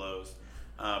 Then it blows.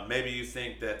 Maybe you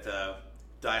think that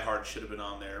Die Hard should have been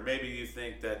on there. Maybe you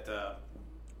think that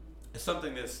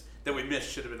something that we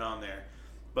missed should have been on there.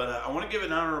 But I want to give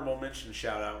an honorable mention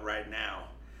shout out right now.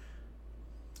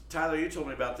 Tyler, you told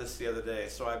me about this the other day,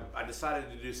 so I decided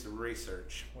to do some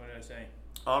research. What did I say?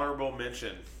 Honorable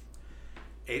mention.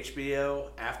 HBO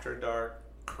After Dark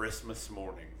Christmas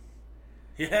Morning.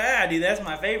 Yeah, dude, that's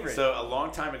my favorite. So a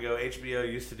long time ago,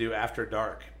 HBO used to do After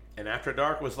Dark, and After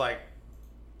Dark was like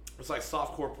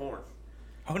softcore porn.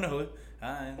 Oh no,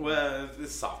 Well,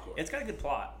 it's softcore. it's got a good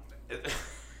plot.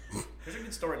 There's a good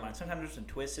storyline. Sometimes there's some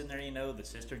twists in there. The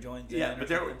sister joins in. Yeah,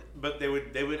 or but they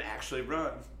would actually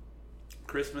run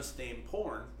Christmas themed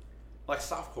porn, like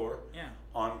softcore, yeah.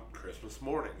 on Christmas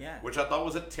morning. Yeah. Which I thought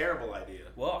was a terrible idea.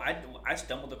 Well, I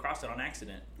stumbled across it on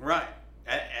accident. Right,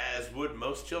 as would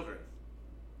most children.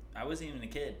 I wasn't even a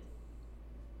kid.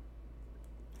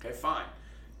 Okay, fine.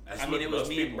 I mean, it was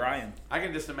me and Brian. I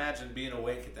can just imagine being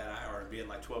awake at that hour and being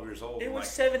like 12 years old. It and was like,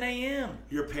 7 a.m.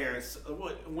 Your parents,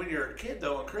 when you're a kid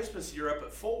though, on Christmas you're up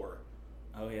at 4.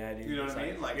 Oh yeah, dude. You know It's what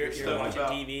I mean? Like, you're you're watching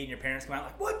about- TV and your parents come out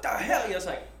like, "What the hell?" You're just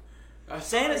like, I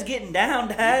 "Santa's saw it. getting down,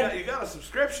 Dad. You got a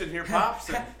subscription here, pops.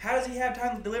 And How does he have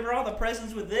time to deliver all the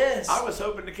presents with this?" I was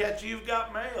hoping to catch You've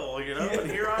Got Mail, and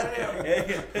here I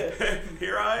am.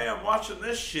 Here I am watching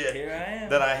this shit Here I am.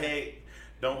 that I hate.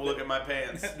 Don't look at my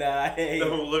pants.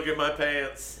 Don't look at my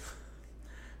pants.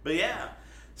 But yeah,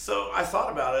 so I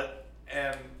thought about it,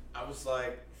 and I was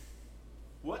like,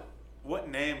 what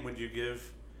name would you give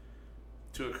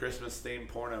to a Christmas-themed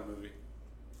porno movie?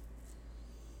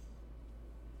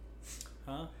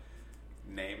 Huh?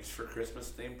 Names for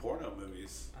Christmas-themed porno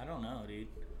movies. I don't know, dude.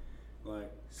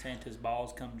 Like, Santa's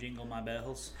balls come jingle my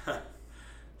bells.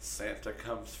 Santa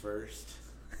Comes First.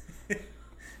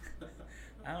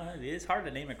 I don't know, dude. It's hard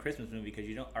to name a Christmas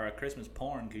movie or a Christmas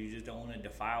porn because you just don't want to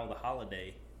defile the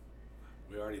holiday.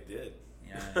 We already did.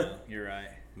 Yeah, I know. You're right.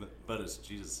 But it's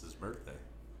Jesus' birthday.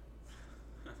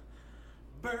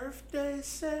 Birthday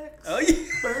sex. Oh, yeah.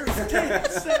 Birthday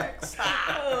sex.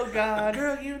 Oh, God.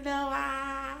 Girl, you know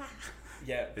I.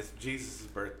 Yeah. It's Jesus'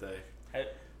 birthday. I-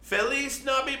 Feliz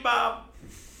Nobby Bob.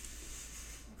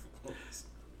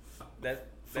 That'd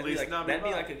Feliz be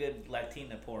Navidad. like a good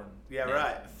Latina porn. Yeah, name.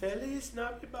 right. Feliz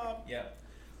Nobby Bob. Yeah.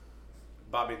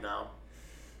 Bobby now.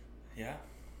 Yeah.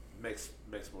 Makes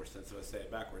more sense if I say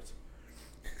it backwards.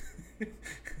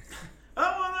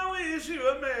 I want to wish you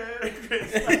a Merry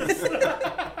Christmas.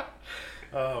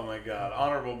 Oh my God.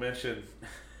 Honorable mention.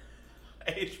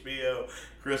 HBO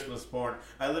Christmas porn.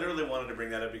 I literally wanted to bring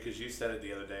that up because you said it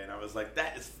the other day, and I was like,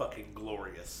 that is fucking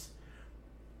glorious.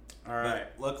 All right.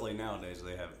 But luckily nowadays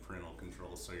they have parental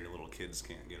controls, so your little kids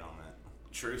can't get on that.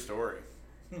 True story.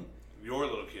 Your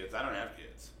little kids. I don't have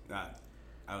kids.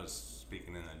 I was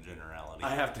speaking in a generality.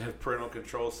 I have to have parental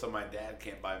controls so my dad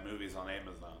can't buy movies on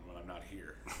Amazon when I'm not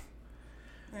here.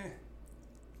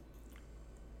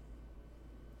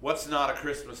 What's not a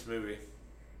Christmas movie?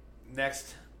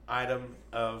 Next item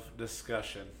of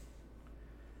discussion.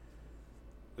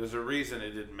 There's a reason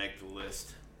it didn't make the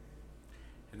list.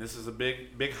 And this is a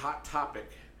big hot topic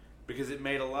because it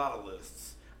made a lot of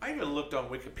lists. I even looked on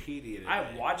Wikipedia today.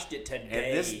 I watched it today.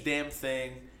 And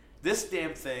this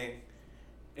damn thing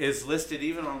is listed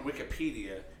even on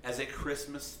Wikipedia as a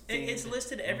Christmas themed It's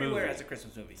listed everywhere movie. as a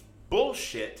Christmas movie.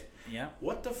 Bullshit. Yeah.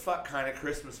 What the fuck kind of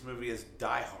Christmas movie is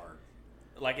Die Hard?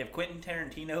 Like if Quentin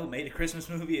Tarantino made a Christmas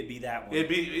movie, it'd be that one. It'd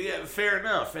be fair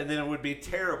enough, and then it would be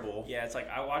terrible. Yeah, it's like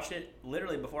I watched it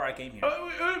literally before I came here.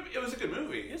 Oh, it was a good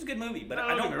movie. It was a good movie, but No, I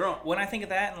don't don't. get me wrong. When I think of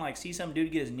that and like see some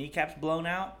dude get his kneecaps blown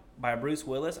out by Bruce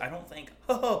Willis, I don't think,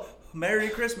 "Oh, Merry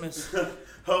Christmas." Ho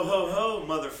ho ho,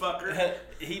 motherfucker!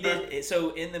 He did.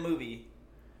 So in the movie,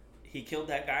 he killed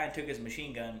that guy and took his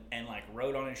machine gun and like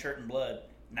wrote on his shirt in blood,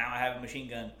 "Now I have a machine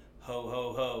gun." Ho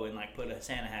ho ho, and like put a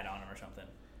Santa hat on him or something.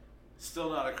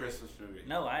 Still not a Christmas movie.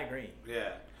 No, I agree.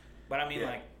 Yeah. But I mean,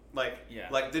 Yeah. Yeah.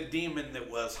 like the demon that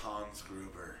was Hans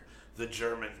Gruber, the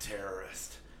German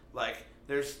terrorist. Like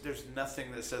there's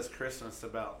nothing that says Christmas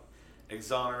about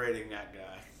exonerating that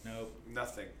guy. Nope.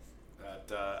 Nothing.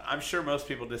 But I'm sure most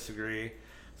people disagree.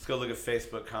 Let's go look at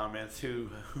Facebook comments. Who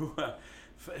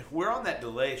We're on that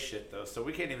delay shit, though, so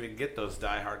we can't even get those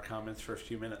diehard comments for a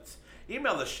few minutes.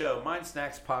 Email the show,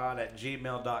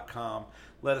 mindsnackspod@gmail.com.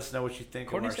 Let us know what you think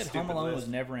Courtney of our said stupid Home Alone list. was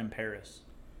never in Paris.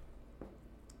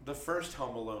 The first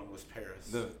Home Alone was Paris.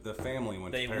 The family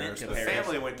went They to went Paris. to The but Paris.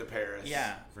 family went to Paris.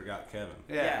 Yeah. Forgot Kevin.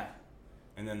 Yeah.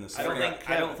 And then the I don't second, think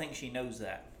Kevin. she knows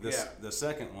that. the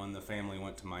second one, the family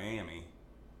went to Miami.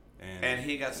 And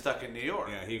he got stuck in New York.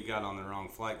 Yeah, he got on the wrong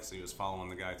flight because he was following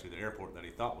the guy through the airport that he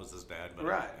thought was his dad, but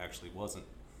Right. it actually wasn't.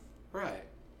 Right.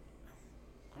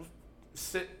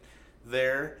 Sit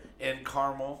there in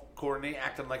Carmel, Courtney,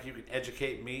 acting like you can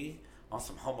educate me on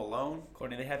some Home Alone.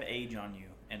 Courtney, they have age on you,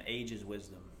 and age is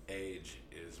wisdom. Age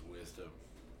is wisdom.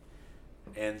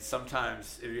 And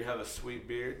sometimes, if you have a sweet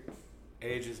beard,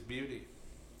 age is beauty.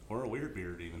 Or a weird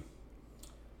beard, even.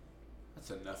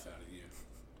 That's enough out of you.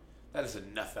 That is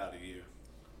enough out of you.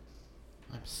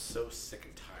 I'm so sick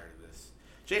and tired of this.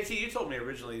 JT, you told me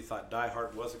originally you thought Die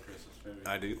Hard was a Christmas movie.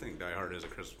 I do think Die Hard is a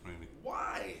Christmas movie.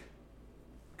 Why?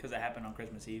 Because it happened on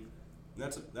Christmas Eve.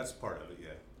 That's part of it,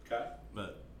 yeah. Okay.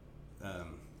 But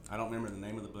I don't remember the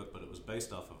name of the book, but it was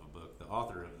based off of a book. The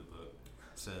author of the book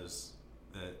says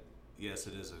that, yes,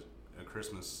 it is a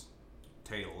Christmas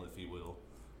tale, if you will.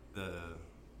 The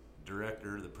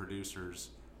director, the producers,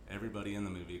 everybody in the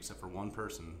movie except for one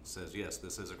person says, yes,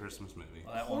 this is a Christmas movie.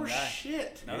 Well, that one Horse guy.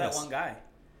 shit. No, Yes. that one guy.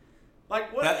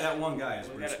 Like what? That one guy is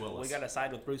We Bruce gotta, Willis. we got to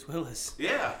side with Bruce Willis.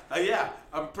 Yeah. Yeah.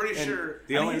 I'm pretty And sure.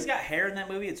 the only he's got hair in that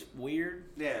movie. It's weird.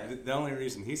 Yeah. the only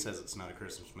reason he says it's not a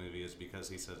Christmas movie is because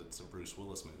he says it's a Bruce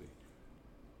Willis movie,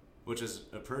 which is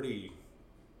a pretty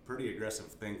aggressive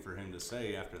thing for him to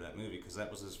say after that movie because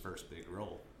that was his first big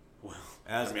role. Well,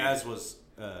 As was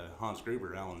Hans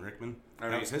Gruber, Alan Rickman. I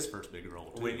That mean, was his first big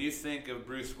role too. when you think of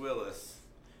Bruce Willis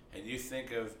and you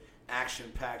think of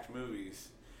action-packed movies,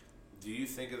 do you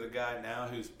think of the guy now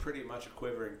who's pretty much a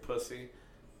quivering pussy?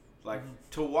 Like,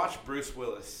 to watch Bruce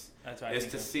Willis That's what I is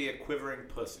think to of. see a quivering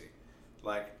pussy.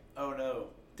 Like, oh no,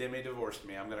 Demi divorced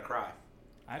me. I'm going to cry.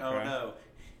 I'd Oh cry. no,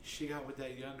 she got with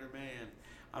that younger man.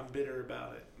 I'm bitter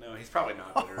about it. No, he's probably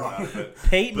not bitter about it. But,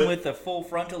 Peyton with the full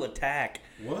frontal attack.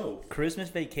 whoa. Christmas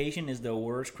Vacation is the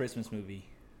worst Christmas movie.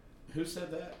 Who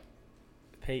said that?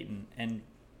 Peyton. And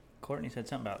Courtney said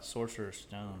something about Sorcerer's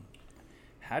Stone.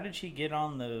 How did she get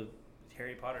on the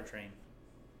Harry Potter train?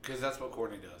 Because that's what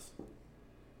Courtney does.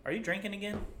 Are you drinking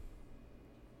again?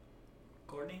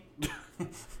 Courtney?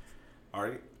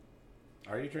 Are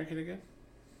you drinking again?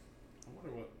 I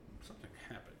wonder what something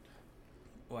happened.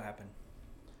 What happened?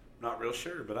 Not real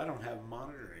sure, but I don't have a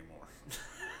monitor anymore.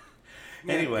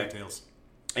 Yeah, anyway, details.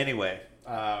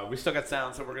 we still got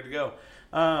sound, so we're good to go.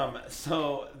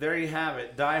 So there you have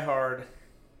it. Die Hard.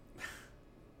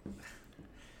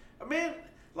 Man,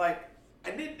 like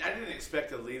I didn't expect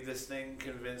to leave this thing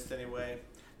convinced anyway.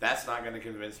 That's not going to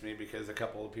convince me because a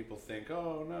couple of people think,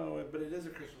 oh no, but it is a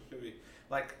Christmas movie.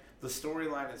 Like the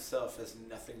storyline itself has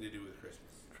nothing to do with Christmas.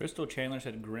 Crystal Chandler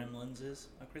said Gremlins is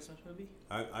a Christmas movie.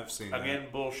 I've seen Again,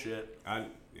 bullshit. that.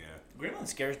 Gremlins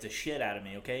scares the shit out of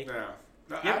me, okay? Yeah.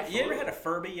 No, You ever had a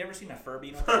Furby? You ever seen a Furby?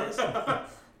 You know what that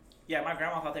is? Yeah, my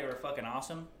grandma thought they were fucking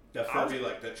awesome. that I was- Furby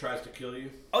like that tries to kill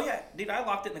you? Oh yeah, dude, I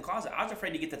locked it in the closet. I was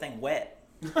afraid to get the thing wet.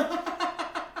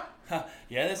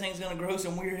 Yeah, this thing's gonna grow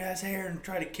some weird ass hair and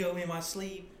try to kill me in my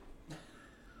sleep.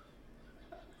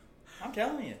 I'm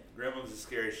telling you. Gremlins is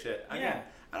scary shit. Yeah.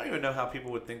 I don't even know how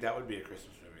people would think that would be a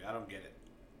Christmas movie. I don't get it.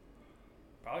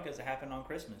 Probably because it happened on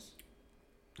Christmas.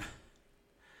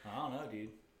 I don't know, dude.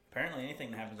 Apparently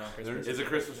anything that happens on Christmas It's a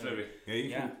Christmas movie. Yeah, you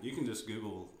Yeah. can just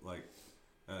Google like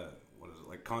what is it,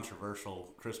 like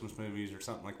controversial Christmas movies or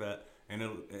something like that, and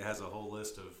it has a whole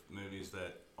list of movies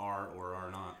that are or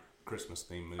are not Christmas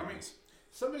themed movies. I mean,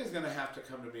 somebody's going to have to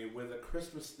come to me with a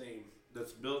Christmas theme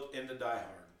that's built into Die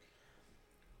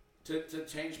Hard to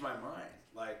change my mind.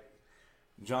 Like,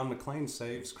 John McClane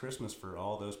saves Christmas for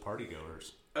all those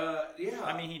partygoers. yeah.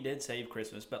 I mean, he did save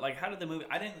Christmas, but like, how did the movie?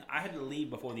 I had to leave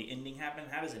before the ending happened.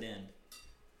 How does it end?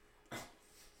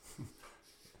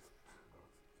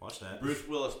 Watch that. Bruce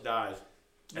Willis dies,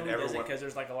 No, and he doesn't everyone because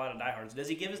there's like a lot of diehards. Does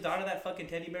he give his daughter that fucking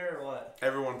teddy bear or what?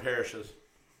 everyone perishes.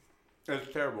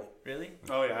 It's terrible. Really?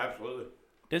 Oh yeah, absolutely.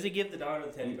 Does he give the daughter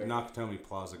the teddy bear? Nakatomi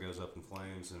Plaza goes up in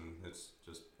flames, and it's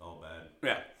just all bad.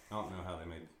 Yeah. I don't know how they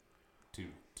made two,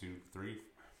 three.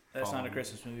 That's not a Fallen.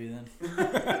 Christmas movie then.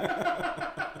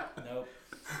 Nope.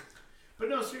 But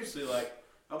no, seriously, like,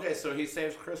 okay, so he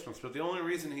saves Christmas, but the only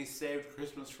reason he saved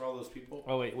Christmas for all those people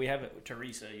Oh wait, we have it.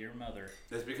 Teresa, your mother.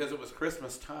 is because it was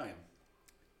Christmas time.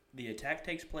 The attack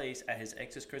takes place at his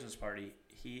ex's Christmas party.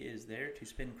 He is there to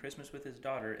spend Christmas with his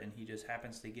daughter, and he just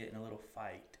happens to get in a little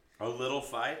fight. A little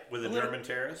fight with a little- German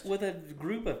terrorist? with a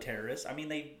group of terrorists. I mean,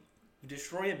 they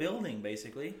destroy a building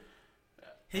basically.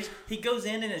 He goes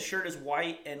in and his shirt is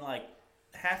white and like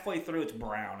halfway through it's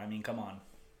brown. I mean, come on.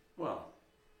 Well,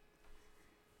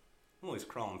 Well, he's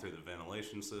crawling through the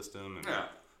ventilation system and yeah.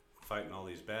 fighting all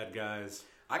these bad guys.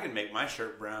 I can make my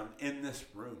shirt brown in this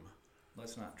room.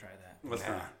 Let's not try that. Let's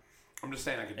not. I'm just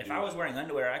saying I could If do I it. was wearing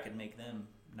underwear, I could make them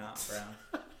not brown.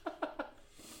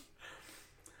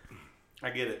 I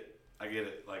get it.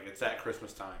 Like, it's at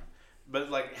Christmas time. But,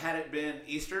 like, had it been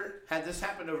Easter, had this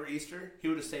happened over Easter, he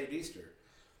would have saved Easter.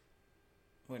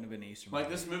 Wouldn't have been Easter. Like,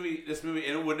 this movie, and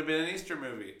it wouldn't have been an Easter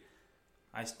movie.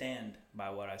 I stand by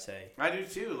what I say. I do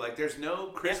too. Like, there's no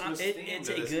Christmas theme It's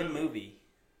to a this good movie.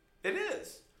 It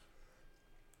is.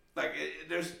 Like,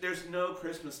 there's no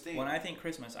Christmas theme. When I think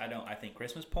Christmas, I think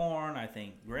Christmas porn. I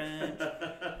think Grinch.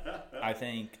 I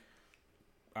think,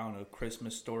 I don't know,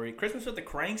 Christmas Story. Christmas with the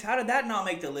Cranks. How did that not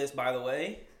make the list, by the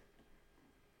way?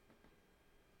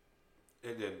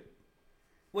 It didn't.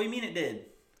 What do you mean it did?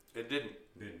 It didn't.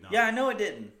 Did not. Yeah, I know it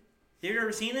didn't. Have you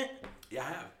ever seen it? Yeah, I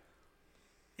have.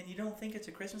 And you don't think it's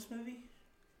a Christmas movie?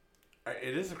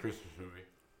 It is a Christmas movie.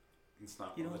 It's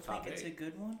not You one don't of the top think it's a 8.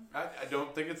 good one? I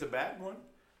don't think it's a bad one.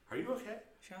 Are you okay?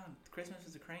 Sean, Christmas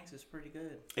with the Cranks is pretty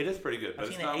good. It is pretty good, but I've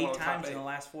it's seen not it one 8 of the top times 8. in the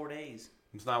last 4 days.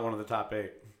 It's not one of the top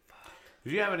 8.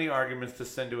 If you have any arguments to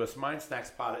send to us,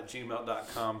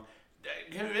 mindsnackspod@gmail.com.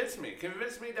 Convince me.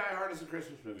 Convince me Die Hard is a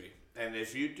Christmas movie. And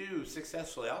if you do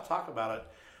successfully, I'll talk about it.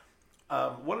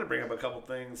 Wanted to bring up a couple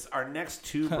things. Our next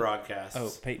 2 broadcasts.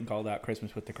 Oh, Peyton called out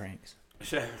Christmas with the Cranks.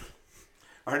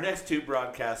 Our next 2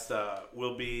 broadcasts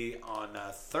will be on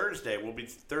Thursday. Will be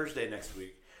Thursday next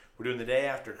week. We're doing the day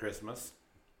after Christmas.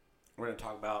 We're going to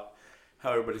talk about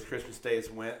how everybody's Christmas days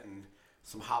went and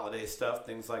some holiday stuff,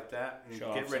 things like that. And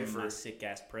Show get off ready some for of my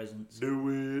sick-ass presents. Do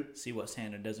it. See what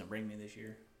Santa doesn't bring me this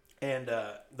year. And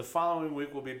the following week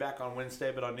we'll be back on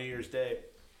Wednesday, but on New Year's Day.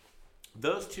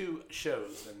 Those 2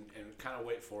 shows, and kind of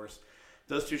wait for us,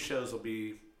 those 2 shows will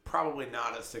be probably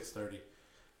not at 6:30.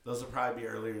 Those will probably be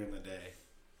earlier in the day.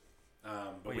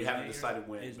 But Wait, we is haven't New Year's- decided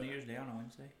when. Is but New Year's Day on a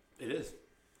Wednesday? It is.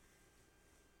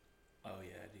 Oh,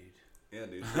 yeah, dude. Yeah,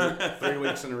 dude. 3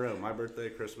 weeks in a row. My birthday,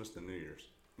 Christmas, and New Year's.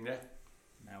 Yeah.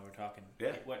 Now we're talking.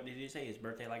 Yeah. What did you say? His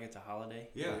birthday like it's a holiday?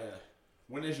 Yeah.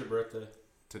 When is your birthday?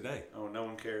 Today. Oh, no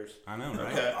one cares. I know,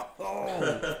 right? Okay.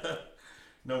 Oh.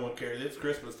 No one cares. It's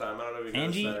Christmas time. I don't know if you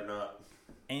Angie? noticed that or not.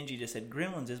 Angie just said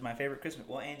Gremlins is my favorite Christmas.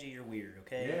 Well, Angie, you're weird,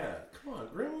 okay? Yeah. Come on,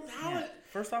 Gremlins. How Yeah. it?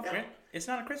 First off, Yeah. it's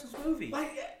not a Christmas movie.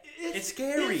 Like It's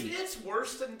scary. It's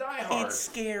worse than Die Hard. It's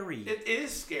scary. It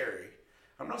is scary.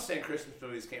 I'm not saying Christmas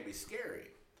movies can't be scary,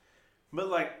 but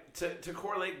like to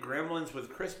correlate Gremlins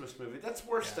with Christmas movie, that's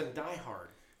worse than Die Hard.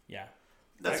 yeah.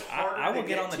 That's harder. I will to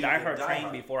get on the to Die than Hard train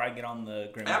Hard. before I get on the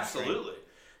Gremlins train. Absolutely,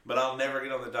 but I'll never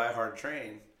get on the Die Hard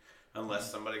train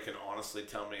unless somebody can honestly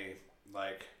tell me,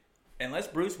 like, Unless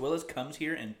Bruce Willis comes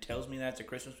here and tells me that's a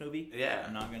Christmas movie, yeah.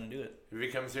 I'm not going to do it. If he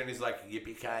comes here and he's like,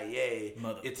 yippee-ki-yay,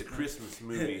 Mother- it's a Christmas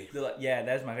movie. They're like, yeah,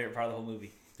 that's my favorite part of the whole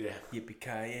movie. Yeah,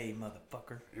 Yippee-ki-yay,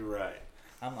 motherfucker. you're right.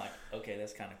 I'm like, okay,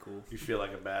 that's kind of cool. You feel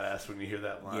like a badass when you hear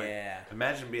that line. Yeah.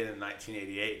 Imagine being in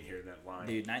 1988 and hearing that line.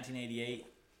 Dude, 1988,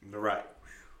 Right.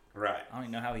 Right. I don't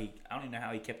even know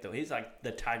how he kept the. He's like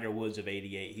the Tiger Woods of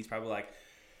 '88. He's probably like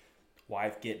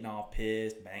wife getting all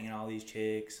pissed, banging all these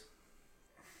chicks.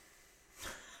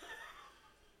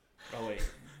 Oh wait,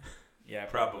 yeah,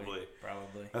 Probably.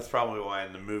 Probably. That's probably why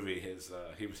in the movie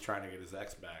he was trying to get his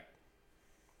ex back.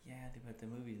 Yeah, but the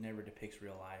movie never depicts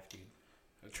real life, dude.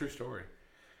 A true story.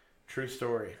 True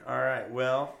story. All right.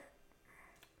 Well,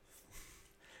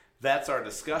 that's our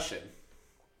discussion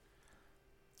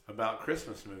about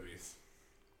Christmas movies.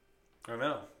 I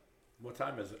know. What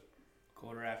time is it?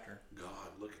 Quarter after. God,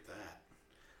 look at that.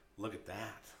 Look at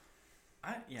that.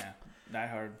 Die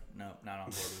Hard. No, not on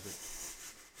board with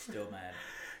it. Still mad.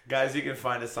 Guys, you can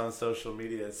find us on social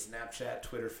media: Snapchat,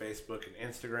 Twitter, Facebook,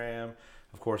 and Instagram.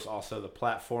 Of course, also the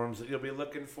platforms that you'll be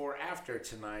looking for after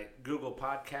tonight: Google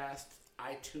Podcasts,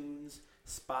 iTunes,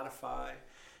 Spotify,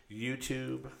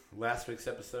 YouTube. Last week's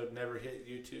episode never hit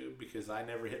YouTube because I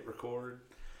never hit record.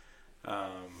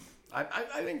 I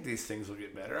think these things will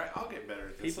get better. I'll get better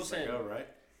at this People as I said- go, right?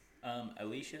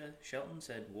 Alicia Shelton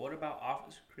said, "What about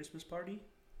Office Christmas Party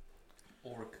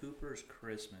or Cooper's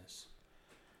Christmas?"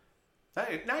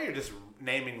 Now you're just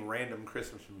naming random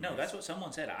Christmas movies. No, that's what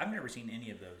someone said. I've never seen any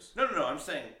of those. No. I'm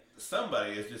saying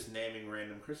somebody is just naming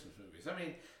random Christmas movies. I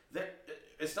mean,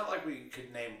 it's not like we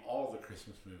could name all the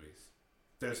Christmas movies.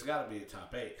 There's got to be a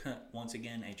top 8. Once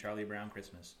again, a Charlie Brown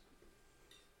Christmas.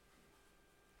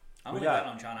 I'm We with got- that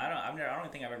on John. I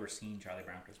don't think I've ever seen Charlie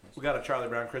Brown Christmas. We got a Charlie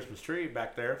Brown Christmas tree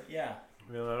back there. Yeah.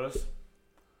 You'll notice,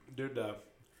 dude. The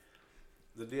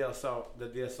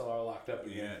DSLR locked up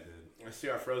again. Yeah, dude. I see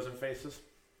our frozen faces.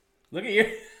 Look at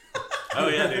you. Oh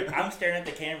yeah, dude. I'm staring at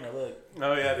the camera. Look.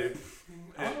 Oh yeah, dude.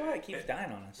 I don't know why it keeps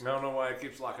dying on us. I don't know why it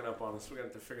keeps locking up on us. We're gonna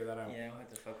have to figure that out. Yeah, we'll have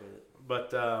to fuck with it.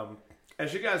 But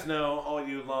as you guys know, all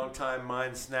you longtime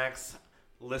Mind Snacks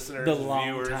listeners, The long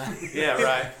viewers, time. yeah,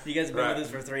 right. You guys have been Right. with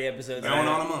us for 3 episodes. Going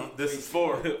now. on a month. This is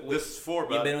 4. This is 4, You've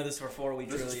bud. been with us for 4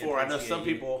 weeks. This really is 4. I know appreciate some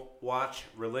you. people watch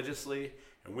religiously,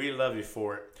 and we love you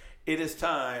for it. It is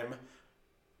time,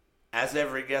 as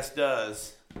every guest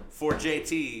does, for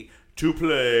JT to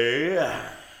play.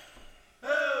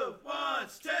 Who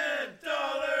wants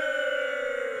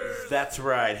 $10? That's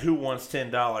right. Who wants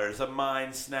 $10? A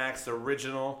Mind Snacks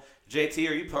original. JT,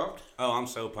 are you pumped? Oh, I'm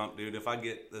so pumped, dude. If I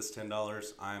get this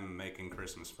 $10, I'm making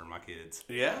Christmas for my kids.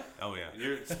 Yeah? Oh, yeah.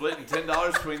 You're splitting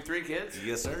 $10 between 3 kids?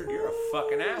 Yes, sir. You're a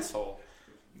fucking asshole.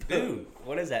 Dude.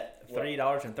 What is that?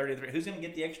 $30.33. Who's gonna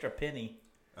get the extra penny?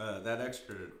 That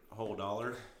extra whole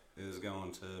dollar is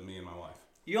going to me and my wife.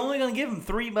 You're only gonna give him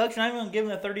 $3. You're not even gonna give him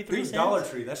the 33 Dude, cents. Dollar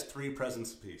Tree, that's 3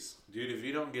 presents a piece. Dude, if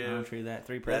you don't Oh, give true that.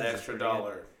 3 that presents. extra is pretty good.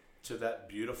 dollar to that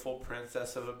beautiful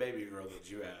princess of a baby girl that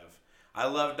you have. I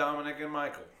love Dominic and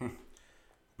Michael,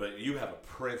 but you have a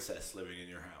princess living in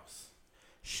your house.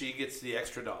 She gets the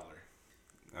extra dollar.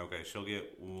 Okay, she'll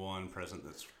get one present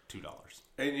that's $2.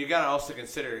 And you gotta also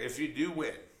consider, if you do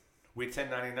win, we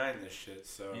 1099 this shit,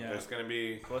 so Yeah. there's gonna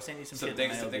be We'll send you some some shit in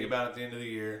things the to mail, think dude. about at the end of the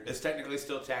year. It's technically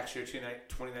still tax year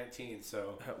 2019,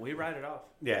 so We write it off.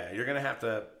 yeah, you're gonna have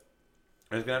to.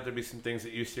 There's gonna have to be some things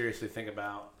that you seriously think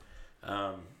about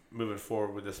moving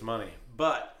forward with this money.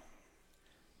 But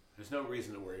there's no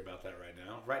reason to worry about that right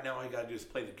now. Right now, all you gotta do is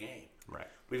play the game. Right.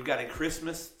 We've got a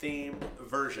Christmas-themed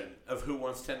version of Who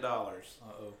Wants $10.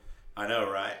 Uh-oh. I know,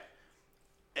 right?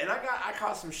 And I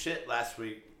caught some shit last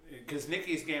week because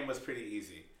Nikki's game was pretty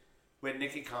easy. We had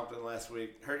Nikki Compton last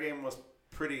week. Her game was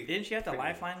pretty. Didn't you have to pretty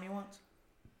lifeline me once?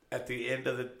 at the end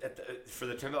of for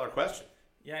the $10 question?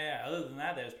 Yeah. Other than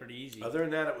that, was pretty easy. Other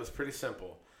than that, it was pretty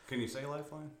simple. Can you say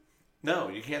Lifeline? No,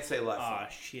 you can't say lifeline. Aw,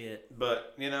 shit.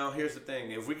 But, here's the thing.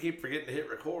 If we keep forgetting to hit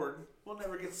record, we'll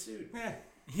never get sued. Yeah.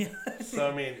 Yeah. So,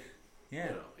 I mean,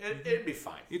 Yeah. it'd be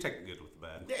fine. You take the good with the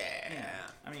bad. Yeah.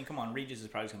 I mean, come on. Regis is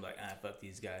probably going to be like, fuck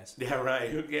these guys. Yeah, right.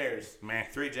 Who cares? Meh.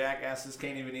 3 jackasses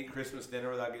can't even eat Christmas dinner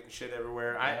without getting shit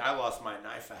everywhere. I lost my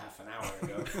knife a half an hour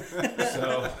ago.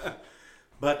 So,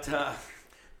 but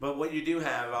what you do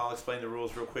have, I'll explain the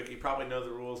rules real quick. You probably know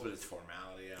the rules, but it's formality.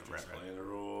 I'm explaining the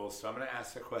rules. So I'm going to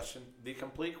ask a question, the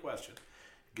complete question.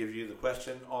 Give you the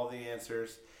question, all the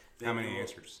answers. Then How many you will-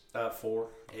 answers? 4,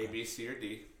 A, B, C, or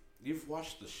D. You've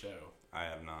watched the show. I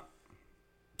have not.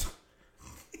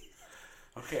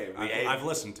 Okay. I've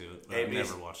listened to it, but I've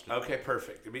never watched it. Okay,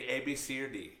 perfect. It'll be A, B, C, or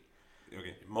D.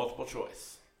 Okay. Multiple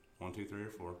choice. 1, 2, 3, or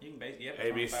 4. You can basically have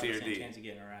A, B, C, or 25% D. chance of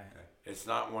getting it right. It's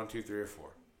not 1, 2, 3, or 4.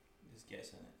 Just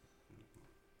guessing it.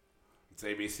 It's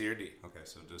A, B, C, or D. Okay,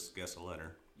 so just guess a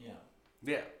letter. Yeah.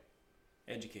 Yeah.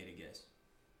 Educated guess.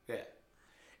 Yeah.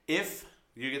 If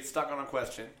you get stuck on a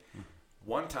question,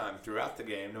 one time throughout the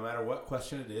game, no matter what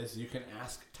question it is, you can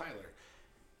ask Tyler.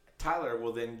 Tyler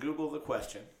will then Google the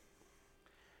question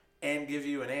and give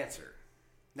you an answer.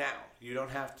 Now, you don't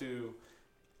have to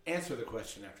answer the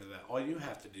question after that. All you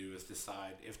have to do is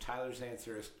decide if Tyler's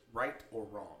answer is right or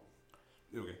wrong.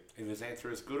 Okay. If his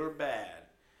answer is good or bad.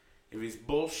 If he's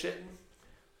bullshitting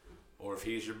or if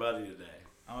he's your buddy today.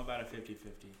 I'm about a 50-50.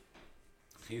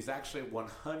 He's actually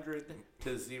 100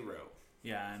 to 0.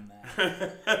 Yeah, I'm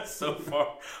that. So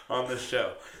far on the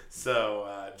show.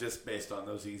 So just based on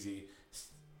those easy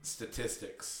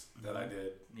statistics that I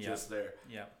did just there.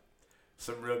 Yeah.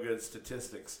 Some real good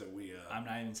statistics that we I'm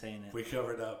not even saying it. we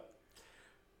covered up.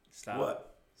 Stop.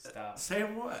 What? Stop.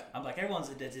 Saying what? I'm like, everyone's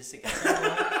a statistic.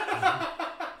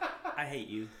 I hate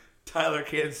you. Tyler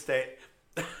can't stay.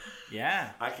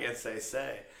 Yeah. I can't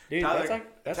say. Dude, Tyler,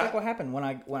 that's like what happened when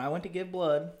I went to give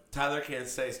blood. Tyler can't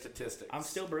say statistics. I'm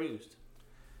still bruised.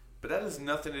 But that has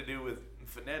nothing to do with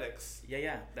phonetics.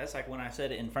 Yeah. That's like when I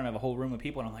said it in front of a whole room of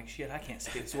people, and I'm like, shit, I can't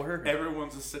say this word.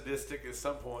 Everyone's a sadistic at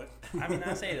some point. I mean,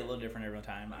 I say it a little different every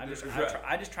time. I just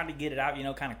try to get it out,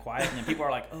 kind of quiet, and then people are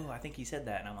like, oh, I think he said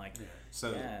that, and I'm like,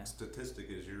 So, yeah. statistic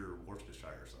is your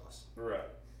Worcestershire sauce. Right.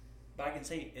 But I can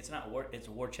say it's not it's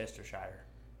Worcestershire.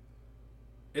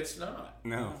 It's not.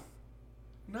 No.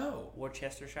 No.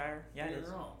 Worcestershire? Yeah, it You're is.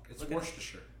 wrong. It's Look at-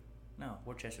 Worcestershire. No,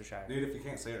 Worcestershire. Dude, if you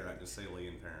can't say it right, just say Lee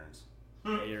and Parents.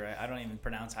 Yeah, you're right. I don't even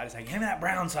pronounce. I just like, give me that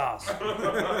brown sauce.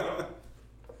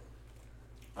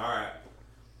 All right.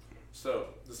 So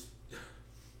this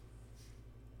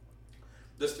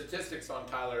The statistics on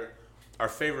Tyler are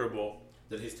favorable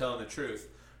that he's telling the truth,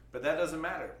 but that doesn't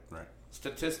matter. Right.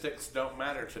 Statistics don't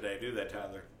matter today, do they,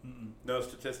 Tyler? Mm-mm. No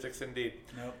statistics indeed.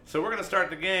 Nope. So we're going to start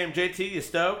the game. JT, you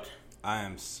stoked? I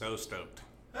am so stoked.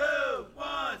 Who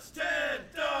wants $10?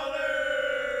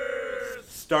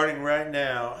 Starting right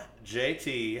now,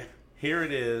 JT, here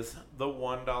it is, the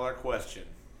 $1 question.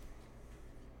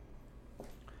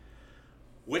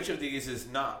 Which of these is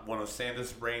not one of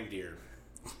Santa's reindeer?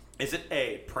 Is it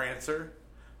A, Prancer,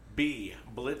 B,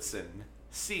 Blitzen,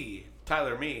 C,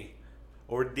 Tyler Me,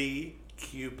 or D,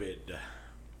 Cupid?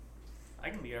 I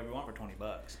can be whoever you want for $20.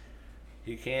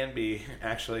 He can be.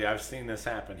 Actually, I've seen this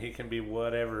happen. He can be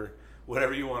whatever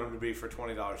you want him to be for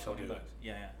 $20. He'll do $20. it.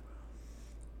 Yeah.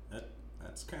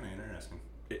 That's kind of interesting.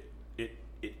 It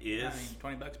is I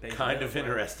mean, $20 pays. kind of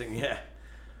interesting, yeah.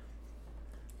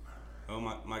 Oh,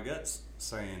 my gut's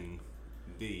saying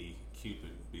D, Cupid,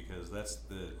 because that's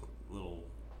the little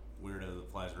weirdo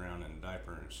that flies around in a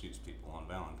diaper and shoots people on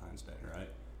Valentine's Day,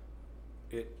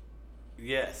 right?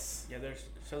 Yes. Yeah,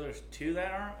 there's two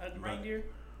that aren't a reindeer?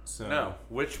 So No.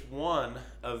 Which one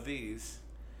of these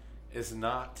is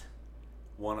not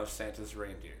one of Santa's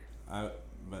reindeer?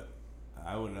 But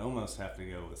I would almost have to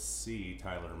go with C,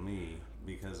 Tyler Me,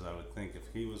 because I would think if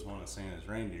he was one of Santa's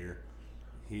reindeer,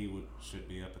 he should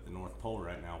be up at the North Pole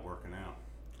right now working out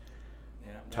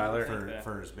Yeah. Tyler?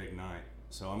 for his big night.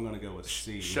 So I'm going to go with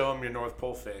C. Show him your North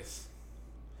Pole face.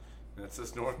 That's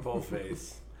his North Pole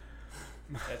face.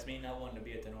 That's me not wanting to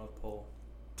be at the North Pole.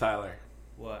 Tyler,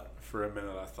 What? for a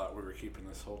minute I thought we were keeping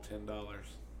this whole $10.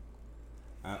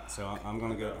 So I'm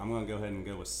going to go. I'm going to go ahead and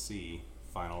go with C.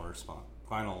 Final response.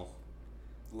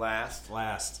 Last.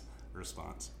 Last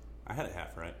response. I had it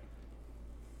half right.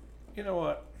 You know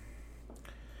what?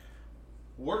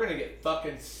 We're gonna get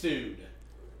fucking sued.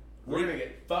 We're gonna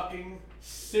get fucking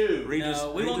sued.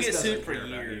 No, we won't get doesn't sued for care about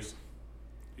years.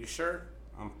 You sure?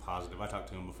 I'm positive. I talked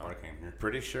to him before I came here.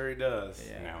 Pretty sure he does.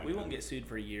 Yeah, Now we we won't know. get sued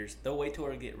for years. They'll wait till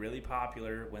we get really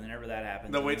popular. Whenever that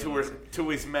happens, No, wait and till then till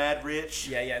he's mad rich.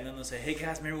 Yeah, and then they'll say, "Hey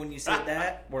guys, remember when you said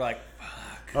that?" We're like,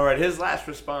 "Fuck." All right, his last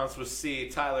response was C,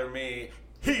 Tyler Me.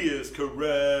 He is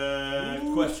correct.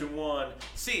 Ooh. Question 1.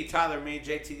 C, Tyler Me.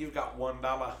 JT, you've got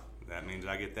 $1. That means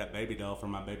I get that baby doll for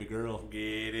my baby girl.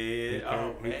 Get it?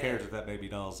 Oh, Who man. cares if that baby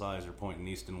doll's eyes are pointing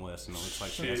east and west and it looks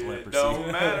like she has Shit, leprosy?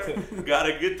 don't matter.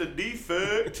 Gotta get the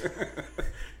defect.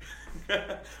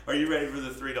 Are you ready for the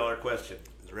 $3 question?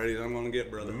 As ready as I'm going to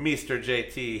get, brother. Mr.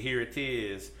 JT, here it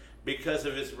is. Because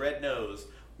of his red nose,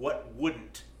 what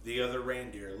wouldn't the other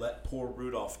reindeer let poor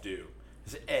Rudolph do?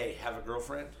 Is it A, have a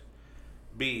girlfriend?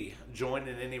 B, join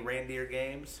in any reindeer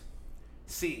games?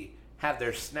 C, have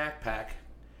their snack pack?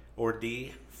 Or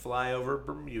D, fly over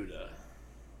Bermuda?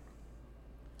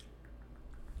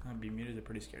 Bermuda's a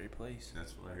pretty scary place.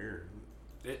 That's what I hear.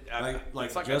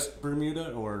 It's like just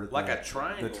Bermuda or a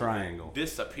triangle. The triangle. that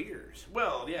disappears.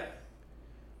 Well, yeah.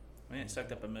 I mean, it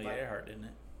sucked up Amelia Earhart, didn't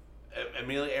it?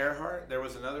 Amelia Earhart. There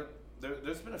was another.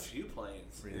 There's been a few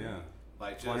planes. Really? Yeah.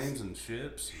 Like just, Planes and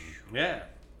ships. Yeah.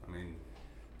 I mean,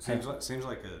 seems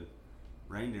like a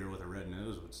reindeer with a red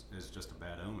nose is just a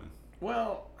bad omen.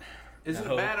 Well, is it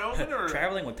No. a bad omen or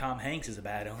Traveling with Tom Hanks is a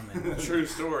bad omen. true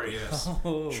story? Yes.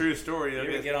 Oh. True story. You You'll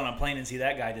ever get get on a plane and see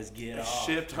that guy just get off?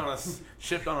 shipped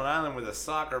on an island with a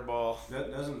soccer ball.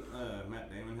 Doesn't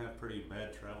Matt Damon have pretty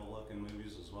bad travel luck in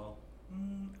movies as well?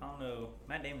 I don't know.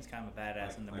 Matt Damon's kind of a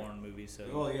badass in the Bourne movies, so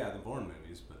Well, yeah, the Bourne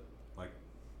movies, but like,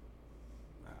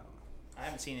 I don't know. I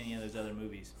haven't seen any of those other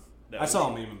movies. I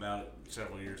saw a meme about it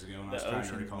several years ago, and I was The trying to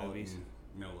Ocean recall movies. it. And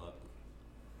no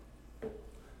luck.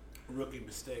 Rookie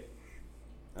mistake.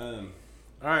 All All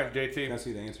right, Can I JT.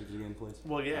 see the answers again, please?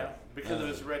 Well, yeah. Because of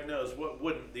his red nose, what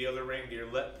wouldn't the other reindeer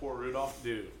let poor Rudolph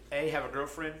do? A, have a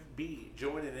girlfriend. B,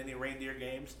 join in any reindeer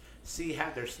games. C,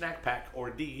 have their snack pack. Or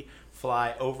D,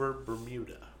 fly over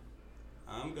Bermuda.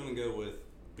 I'm gonna go with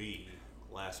B.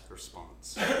 Last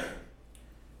response.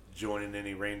 Join in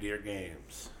any reindeer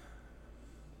games.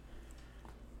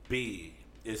 B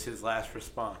is his last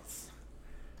response.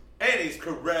 And he's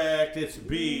correct. It's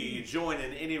B. Join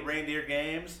in any reindeer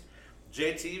games.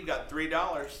 JT, you've got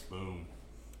 $3. Boom.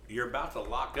 You're about to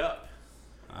lock up.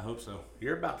 I hope so.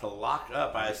 You're about to lock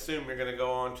up. I assume you're going to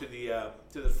go on to the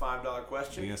 $5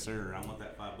 question. Yes, sir. I want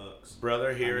that $5.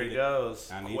 Brother, here I it need it. goes.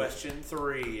 I need Question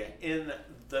 3. In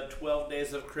the 12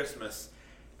 days of Christmas,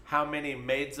 how many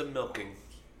maids a milking?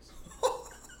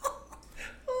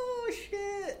 Oh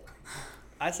shit!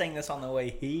 I sang this on the way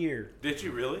here. Did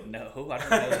you really? No, I don't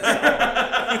know this song.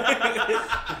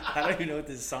 I don't even know what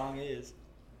this song is.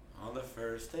 On the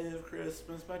first day of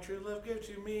Christmas, my true love gave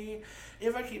to me.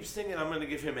 If I keep singing, I'm going to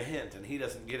give him a hint, and he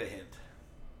doesn't get a hint.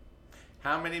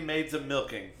 How many maids of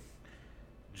milking?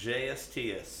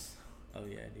 JSTS. Oh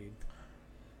yeah, dude.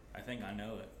 I think I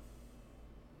know it.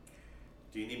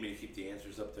 Do you need me to keep the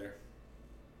answers up there?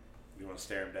 You want to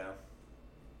stare them down?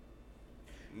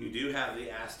 You do have the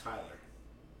Ask Tyler.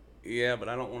 Yeah, but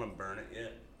I don't want to burn it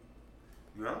yet.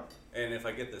 No? And if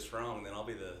I get this wrong, then I'll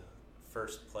be the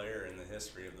first player in the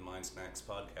history of the Mind Snacks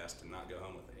podcast to not go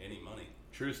home with any money.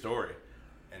 True story.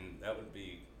 And that would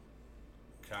be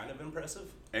kind of impressive.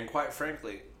 And quite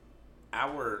frankly,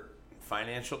 our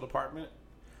financial department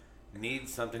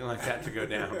needs something like that to go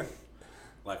down.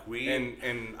 Like we...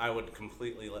 And I would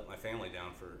completely let my family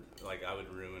down for... Like, I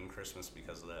would ruin Christmas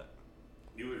because of that.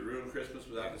 You would ruin Christmas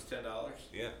without this $10?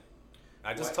 Yeah.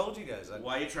 I just told you guys.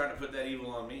 Why are you trying to put that evil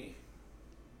on me?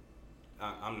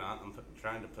 I'm not. I'm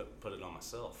trying to put it on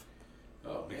myself.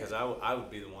 Oh, because man. I would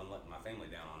be the one letting my family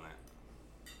down on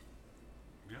that.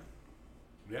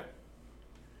 Yeah. Yeah.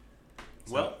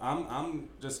 So Well, I'm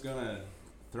just gonna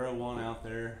throw one out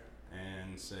there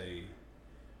and say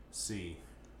C.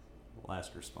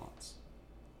 Last response.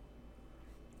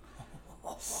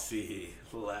 C.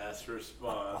 Last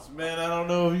response. Man, I don't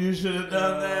know if you should have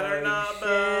done that or not, Shit,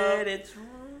 but it's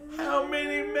how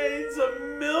many maids of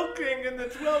milking in the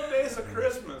 12 days of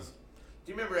Christmas?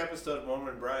 Do you remember episode 1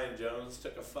 when Brian Jones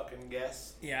took a fucking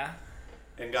guess yeah.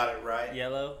 and got it right?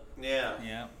 Yellow. Yeah.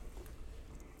 Yeah.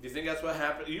 Do you think that's what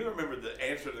happened? You remember the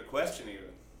answer to the question even.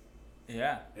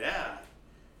 Yeah. Yeah.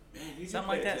 Man, you do Something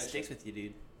pay like that attention. sticks with you,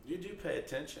 dude. You do pay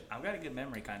attention. I've got a good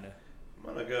memory, kind of.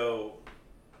 I'm going to go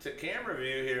to camera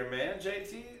view here, man.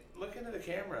 JT, look into the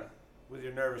camera with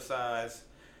your nervous eyes.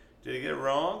 Did he get it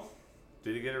wrong?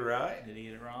 Did he get it right? Did he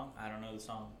get it wrong? I don't know the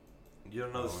song. You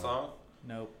don't know the song?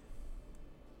 Nope.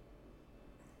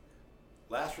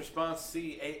 Last response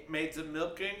C, 8 maids of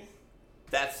milking.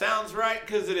 That sounds right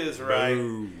because it is right.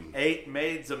 Boom. 8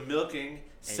 maids of milking,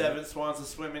 7 swans a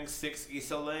swimming, 6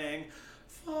 geese a laying,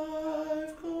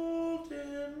 5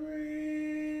 golden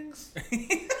rings.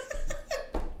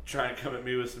 Trying to come at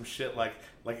me with some shit like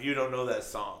you don't know that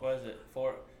song. What is it?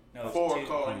 4? No, it's 4 2.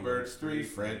 calling birds, 3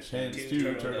 French hens, 2 2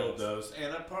 turtle turtle doves. doves,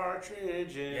 and a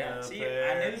partridge in Yeah, a see,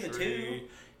 pear I knew the tree.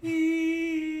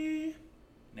 2.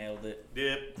 Nailed it.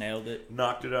 Dip. Nailed it.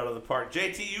 Knocked it out of the park.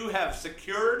 JT, you have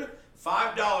secured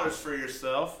 $5 for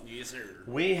yourself. Yes, sir.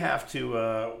 We have to,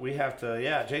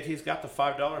 yeah, JT's got the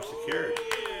 $5 secured.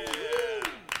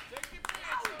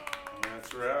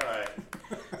 That's right.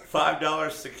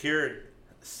 $5 secured.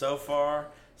 So far,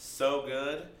 so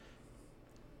good.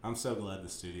 I'm so glad the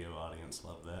studio audience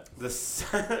loved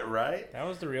that. Right? That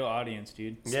was the real audience,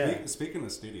 dude. Yeah. Speaking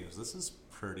of studios, this is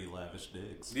pretty lavish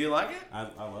digs. Do you like it? I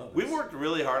love We this. worked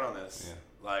really hard on this. Yeah.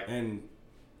 Like, And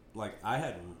like I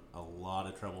had a lot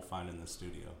of trouble finding the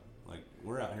studio. Like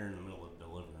we're out here in the middle of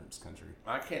Deliverance country.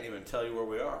 I can't even tell you where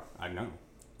we are. I know.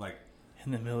 Like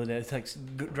In the middle of that, it's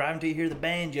like driving till you hear the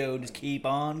banjo, just keep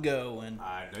on going.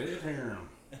 I did hear him.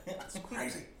 That's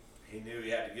crazy. He knew he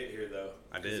had to get here, though.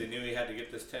 I 'Cause did. He knew he had to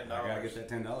get this $10. I gotta get that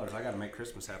 $10. I gotta make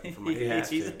Christmas happen for my He kids. has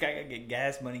He's to. like, I gotta get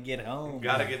gas money, get home.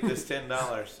 Gotta get this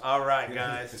 $10. All right,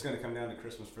 guys. It's gonna come down to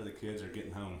Christmas for the kids or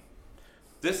getting home.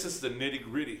 This is the nitty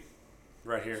gritty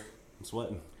right here. I'm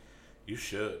sweating. You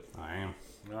should. I am.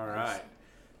 All right.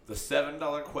 The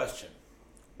 $7 question.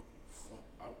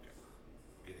 Oh,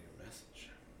 getting a message.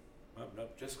 Oh,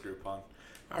 nope, just Groupon.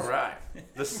 All right.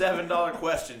 The $7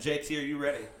 question. JT, are you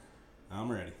ready? I'm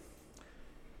ready.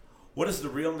 What is the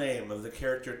real name of the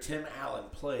character Tim Allen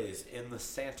plays in The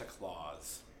Santa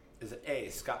Claus? Is it A,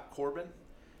 Scott Corbin,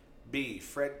 B,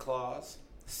 Fred Claus,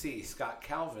 C, Scott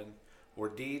Calvin, or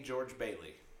D, George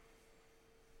Bailey?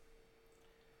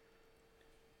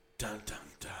 Dun, dun,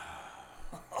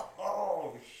 dun.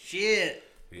 Oh, shit.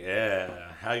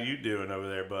 Yeah, how you doing over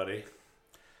there, buddy?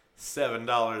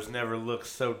 $7 never looks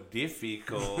so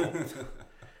difficult.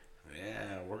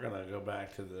 Yeah, we're gonna go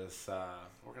back to this.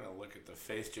 We're gonna look at the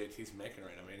face JT's making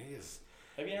right now. I mean, he is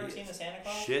Have you ever seen the Santa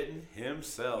Claus? shitting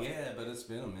himself. Yeah, but it's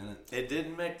been a minute. It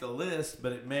didn't make the list,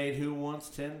 but it made Who Wants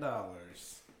 $10.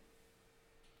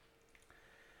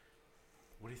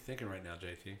 What are you thinking right now,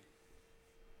 JT?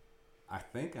 I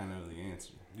think I know the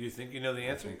answer. Do you think you know the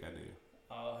answer? I think I do.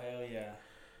 Oh, hell yeah.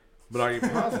 But are you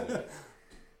positive?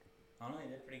 I don't know, he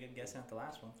did a pretty good guessing at the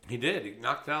last one. He did. He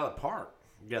knocked it out of the park.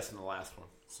 I'm guessing the last one.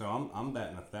 So I'm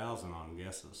batting 1,000 on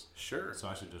guesses. Sure. So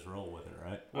I should just roll with it,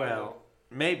 right? Well,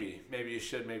 maybe. Maybe you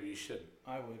should. Maybe you shouldn't.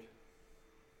 I would.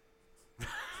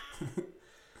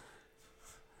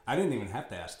 I didn't even have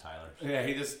to ask Tyler. Yeah,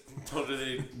 he just told you that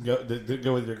he'd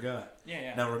Go with your gut.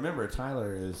 Yeah. Now remember,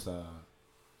 Tyler is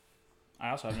I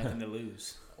also have nothing to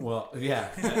lose. well, yeah.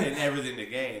 and everything to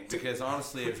gain. Because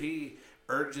honestly, if he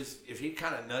if he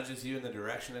kind of nudges you in the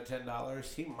direction of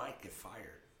 $10, he might get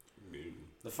fired. Dude.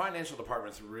 The financial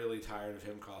department's really tired of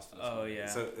him costing us. Oh money. yeah.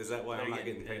 So is that why They're I'm not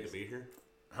getting getting paid pissed. to be here?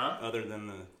 Huh? Other than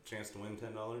the chance to win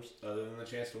 $10? Other than the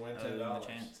chance to win Other $10. than the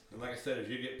chance. And like I said, if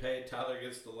you get paid, Tyler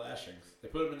gets the lashings. They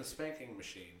put him in a spanking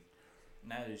machine.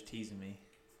 Now they're just teasing me.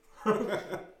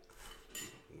 Weirdo.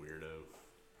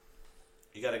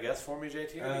 You got a guess for me,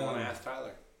 JT? Or do you want to ask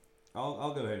Tyler?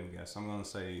 I'll go ahead and guess. I'm going to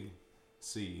say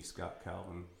C, Scott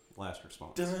Calvin. Last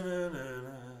response.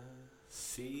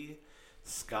 C.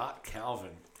 Scott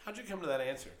Calvin. How'd you come to that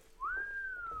answer?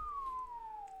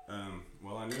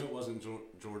 Well, I knew it wasn't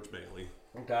George Bailey.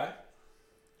 Okay.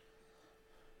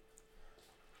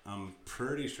 I'm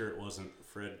pretty sure it wasn't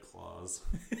Fred Claus.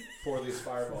 For these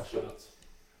fireball shots.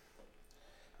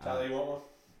 Tyler, you want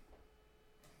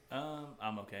one?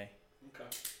 I'm okay. Okay.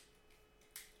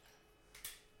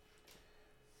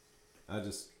 I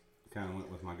just kind of went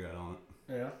with my gut on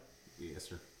it. Yeah. Yes,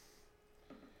 sir.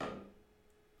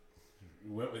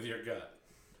 You went with your gut.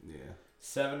 Yeah.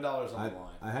 $7 on the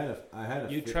line. I had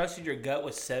a. You trusted your gut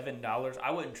with $7? I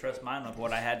wouldn't trust mine with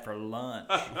what I had for lunch.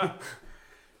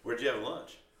 Where'd you have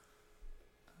lunch?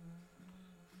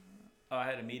 Oh, I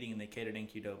had a meeting and they catered in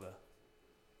Qdoba.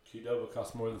 Qdoba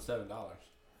costs more than $7.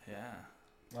 Yeah.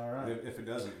 All right. If it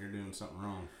doesn't, you're doing something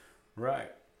wrong.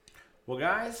 Right. Well,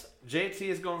 guys, JT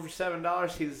is going for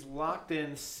 $7. He's locked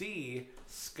in C,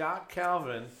 Scott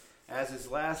Calvin, as his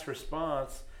last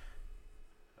response.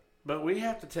 But we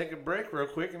have to take a break real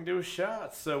quick and do a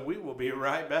shot, so we will be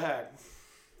right back.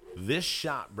 This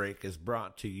shot break is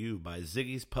brought to you by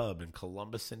Ziggy's Pub in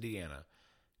Columbus, Indiana.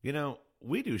 You know,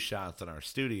 we do shots in our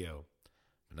studio,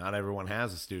 but not everyone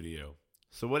has a studio.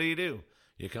 So what do?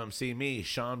 You come see me,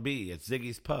 Sean B, at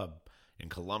Ziggy's Pub in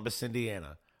Columbus,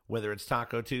 Indiana. Whether it's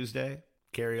Taco Tuesday,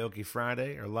 Karaoke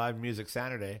Friday, or live music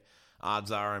Saturday,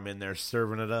 odds are I'm in there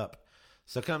serving it up.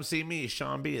 So come see me,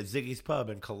 Sean B, at Ziggy's Pub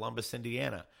in Columbus,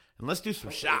 Indiana. And let's do some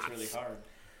shots. It's really hard.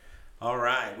 All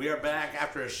right, we are back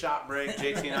after a shot break.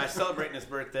 JT and I celebrating his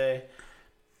birthday.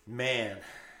 Man,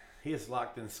 he has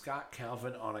locked in Scott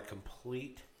Calvin on a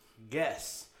complete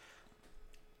guess.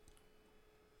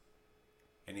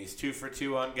 And he's 2 for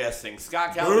 2 on guessing.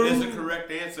 Scott Calvin is the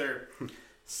correct answer.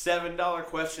 $7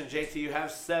 question. JT, you have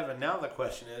 7. Now the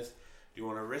question is, do you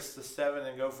want to risk the 7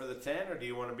 and go for the 10, or do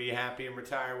you want to be happy and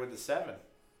retire with the 7?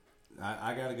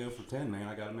 I got to go for 10, man.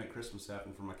 I got to make Christmas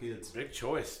happen for my kids. Big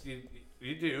choice.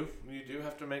 You do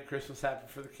have to make Christmas happen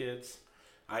for the kids.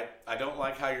 I don't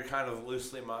like how you're kind of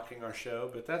loosely mocking our show,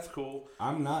 but that's cool.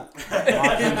 I'm not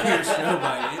mocking your show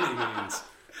by any means.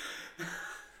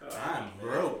 I'm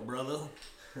broke, brother.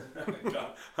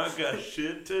 I got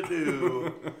shit to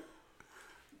do.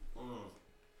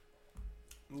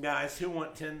 Guys, who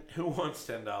wants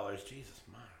 $10? Jesus,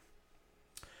 my.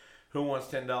 Who wants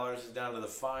 $10 is down to the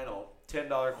final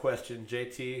 $10 question.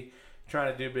 JT,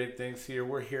 trying to do big things here.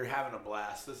 We're here having a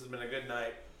blast. This has been a good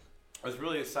night. I was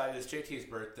really excited. It's JT's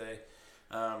birthday.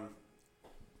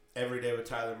 Every day with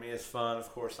Tyler and me is fun. Of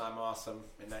course, I'm awesome.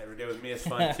 And every day with me is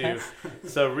fun, too.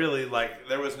 So really,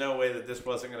 there was no way that this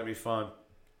wasn't going to be fun.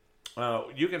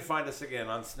 You can find us again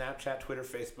on Snapchat, Twitter,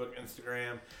 Facebook,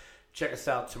 Instagram. Check us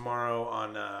out tomorrow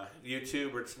on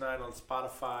YouTube or tonight on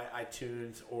Spotify,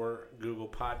 iTunes, or Google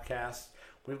Podcasts.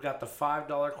 We've got the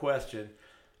 $5 question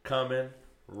coming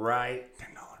right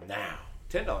now.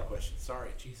 $10 question. Sorry,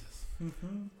 Jesus.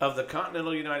 Mm-hmm. Of the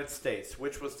continental United States,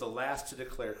 which was the last to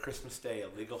declare Christmas Day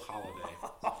a legal holiday?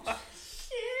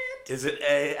 Is it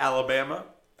A, Alabama,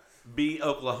 B,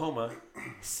 Oklahoma,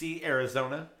 C,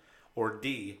 Arizona, or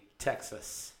D,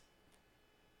 Texas?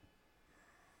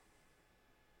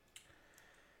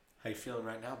 How you feeling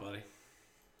right now, buddy?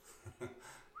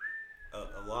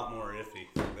 A lot more iffy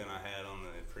than I had on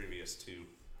the previous 2.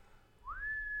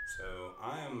 So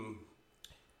I am...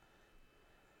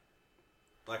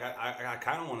 I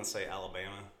kind of want to say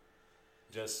Alabama,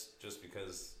 just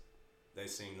because they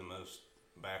seem the most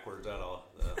backwards out of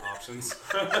the options.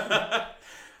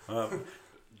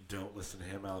 Don't listen to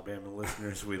him, Alabama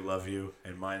listeners. We love you,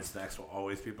 and Minds Next will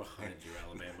always be behind you,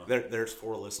 Alabama. There's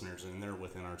 4 listeners, and they're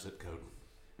within our zip code.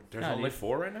 There's only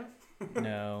 4 right now?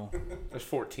 No. There's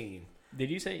 14.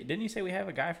 Didn't you say we have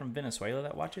a guy from Venezuela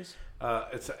that watches?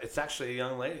 It's actually a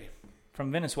young lady.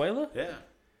 From Venezuela? Yeah.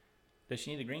 Does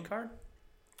she need a green card?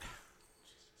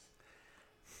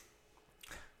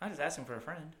 I'm just asking for a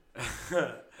friend.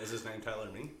 Is his name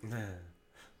Tyler Me? No.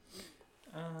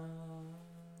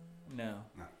 No.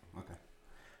 Okay.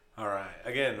 All right.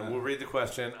 Again, we'll read the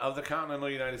question. Of the continental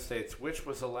United States, which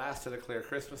was the last to declare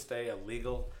Christmas Day a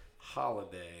legal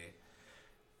holiday?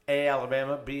 A,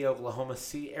 Alabama, B, Oklahoma,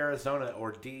 C, Arizona,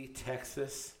 or D,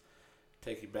 Texas?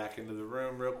 Take you back into the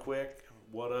room real quick.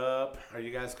 What up? Are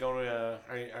you guys going to?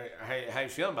 How you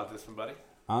feeling about this one, buddy?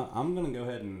 I'm gonna go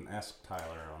ahead and ask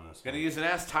Tyler on this. Gonna one. use an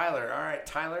Ask Tyler. All right,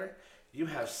 Tyler, you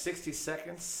have 60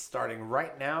 seconds starting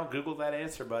right now. Google that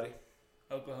answer, buddy.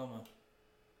 Oklahoma.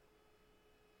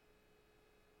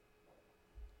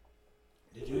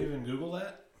 Did you even Google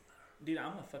that? Dude,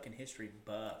 I'm a fucking history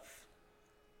buff.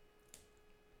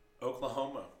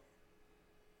 Oklahoma.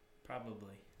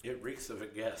 Probably. It reeks of a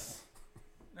guess.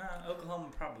 No, Oklahoma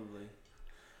probably.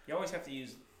 You always have to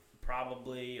use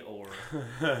probably or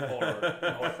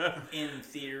in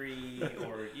theory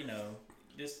or,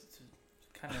 just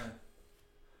kind of,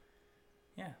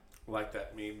 yeah. Like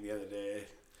that meme the other day.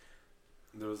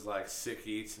 There was like sick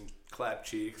eats and clap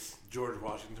cheeks. George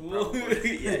Washington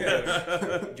probably.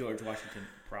 Yeah, George Washington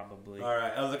probably. All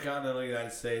right. Of the continental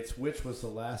United States, which was the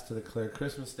last to declare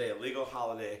Christmas Day a legal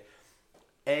holiday?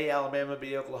 A, Alabama,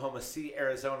 B, Oklahoma, C,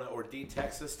 Arizona, or D,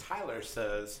 Texas? Tyler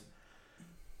says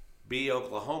B,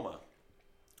 Oklahoma.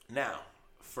 Now,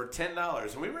 for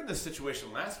 $10, and we were in this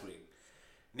situation last week,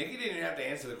 Nikki didn't even have to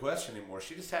answer the question anymore.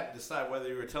 She just had to decide whether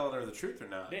you were telling her the truth or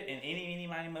not. And any, meeny,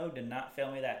 miny, mo did not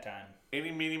fail me that time.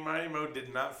 Any, meeny, miny, mo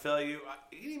did not fail you.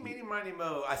 Any, meeny, miny,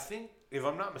 mo, I think, if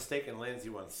I'm not mistaken, Lindsay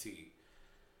won C.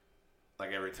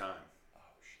 Like every time.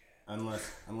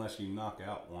 Unless you knock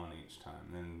out one each time,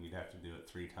 then you'd have to do it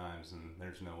 3 times, and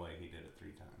there's no way he did it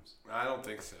 3 times. I don't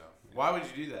think so. Why would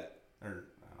you do that? Or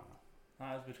I don't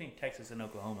know. It was between Texas and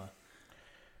Oklahoma.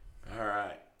 All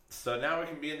right. So now we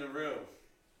can be in the room.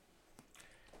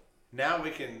 Now we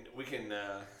can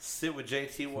sit with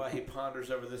JT while he ponders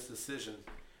over this decision.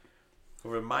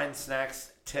 Over Mind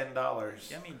Snacks, $10. You know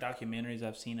how many documentaries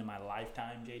I've seen in my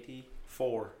lifetime, JT?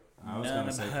 4. I was going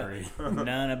to say 3.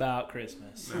 None about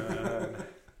Christmas.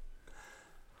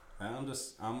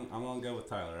 I'm gonna go with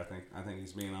Tyler. I think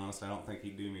he's being honest. I don't think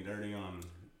he'd do me dirty on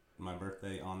my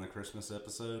birthday on the Christmas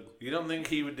episode. You don't think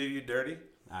he would do you dirty?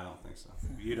 I don't think so.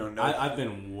 You don't know. I've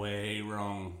been way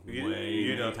wrong.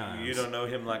 Many times. You don't know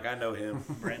him like I know him.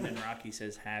 Brendan Rocky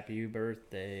says, "Happy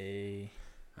birthday."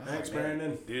 Thanks, Oh, man.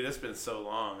 Brandon. Dude, it's been so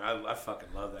long. I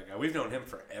fucking love that guy. We've known him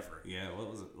forever. Yeah,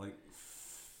 what was it, like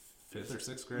 5th or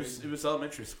 6th grade? It was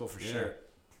elementary school for Yeah. sure.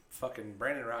 Fucking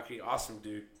Brandon Rocky, awesome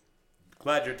dude.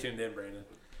 Glad you're tuned in, Brandon.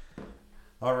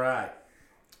 All right.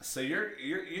 So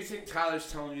you think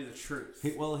Tyler's telling you the truth?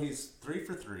 He's 3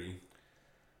 for 3.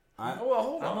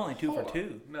 Hold on. I'm only 2 for Hold on.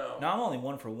 2. No. I'm only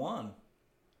 1 for 1.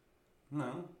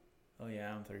 No. Oh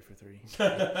yeah, I'm 3 for 3.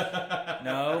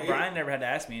 No, Brian never had to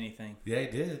ask me anything. Yeah, he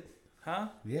did. Huh?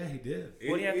 Yeah, he did.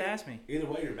 What do you have to ask me? Either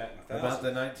way, you're batting 1,000. About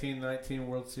the 1919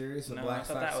 World Series, the No, I Black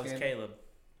thought Sox that was scandal? Caleb.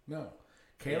 No.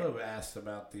 Caleb asked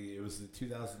about it was the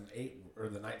 2008 or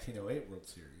the 1908 World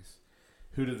Series.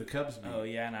 Who did the Cubs beat? Oh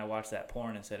yeah, and I watched that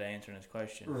porn instead of answering his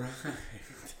question. Right.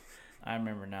 I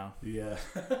remember now. Yeah.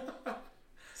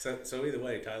 So either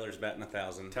way, Tyler's batting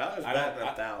 1,000. Tyler's batting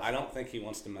 1,000. I don't think he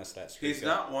wants to mess that streak He's up.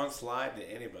 not once lied to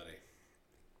anybody.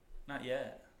 Not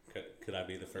yet. Could I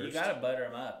be the first? You gotta butter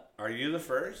him up. Are you the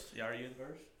first? Are you the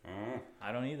first? Oh.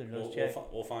 I don't either. Let's check.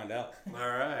 We'll find out. All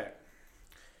right.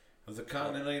 Of the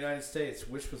continental United States,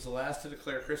 which was the last to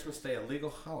declare Christmas Day a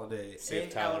legal holiday? See if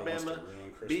A, Tyler wants Alabama, to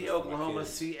ruin Christmas B, for my Oklahoma,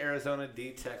 kids. C, Arizona,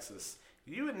 D, Texas.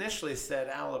 You initially said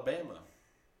Alabama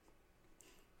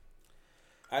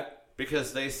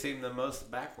because they seem the most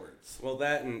backwards. Well,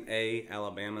 that and A,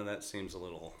 Alabama, that seems a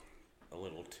little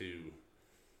too.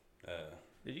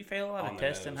 Did you fail a lot On of the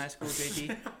tests in nose. high school,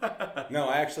 JT? No,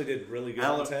 I actually did really good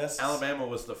on tests. Alabama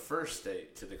was the first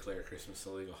state to declare Christmas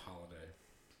a legal holiday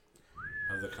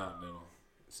of the continental.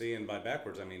 See, and by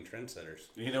backwards, I mean trendsetters.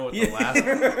 You know what the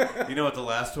last? You know what the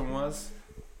last one was?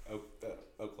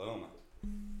 Oklahoma.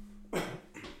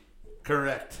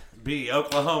 Correct. B,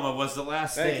 Oklahoma was the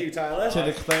last Thank state you, Tyler. to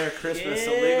declare Christmas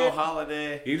a Yeah. legal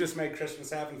holiday. You just made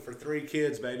Christmas happen for 3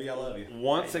 kids, baby. I love you.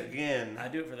 Once again, I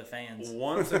do it for the fans.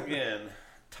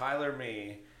 Tyler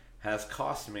Me has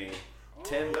cost me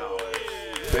 $10.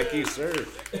 Thank you, sir.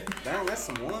 Damn, that's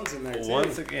some ones in there, too.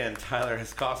 Once again, Tyler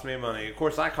has cost me money. Of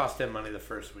course, I cost him money the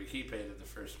first week. He paid it the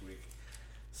first week.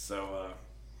 So,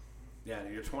 yeah,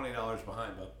 you're $20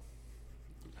 behind, bub.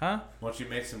 Huh? Why don't you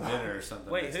make some dinner or something?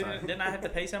 Wait, next who time? didn't I have to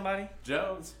pay somebody?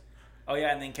 Jones. Oh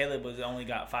yeah, and then Caleb only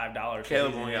got $5.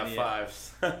 Caleb only got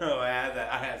 5.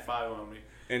 I had 5 on me.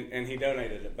 And he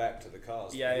donated it back to the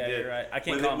cause. Yeah, He did. you're right. I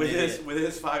can't with, call him with an his idiot. with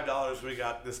his $5, we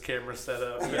got this camera set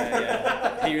up.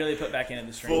 Yeah. He really put back into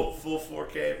the stream. full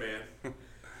 4K, man.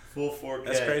 Full 4K.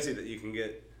 That's crazy that you can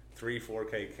get 3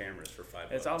 4K cameras for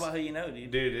 $5. It's all about who you know,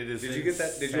 dude. Dude, it is. Did you get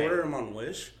that? Did you insane. order them on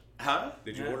Wish? Huh?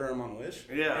 Did you Yeah. order them on Wish?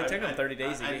 Yeah. It took him 30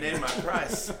 days to I get named my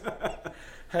price.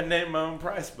 I named my own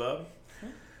price, bub.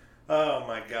 Oh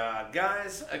my God.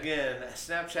 Guys, again,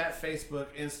 Snapchat, Facebook,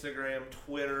 Instagram,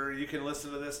 Twitter. You can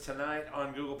listen to this tonight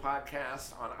on Google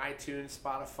Podcasts, on iTunes,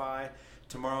 Spotify,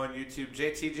 tomorrow on YouTube.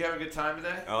 JT, did you have a good time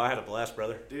today? Oh, I had a blast,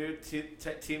 brother. Dude,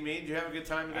 Team Me, did you have a good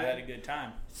time today? I had a good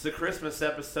time. It's the Christmas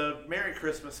episode. Merry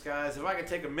Christmas, guys. If I could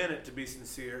take a minute to be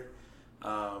sincere,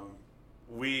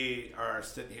 we are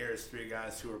sitting here as three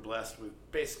guys who are blessed with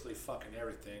basically fucking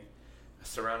everything,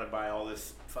 surrounded by all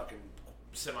this fucking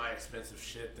semi-expensive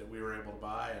shit that we were able to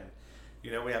buy. And,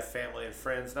 you know, we have family and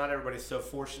friends. Not everybody's so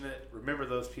fortunate. Remember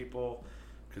those people,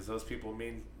 because those people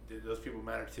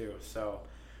matter too. So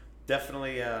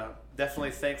definitely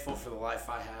thankful for the life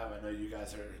I have. I know you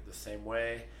guys are the same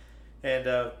way.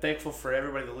 And thankful for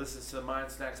everybody that listens to the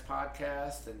Mind Snacks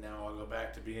podcast. And now I'll go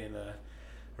back to being a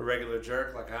regular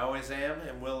jerk like I always am.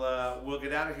 And we'll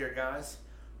get out of here, guys.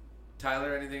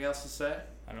 Tyler, anything else to say?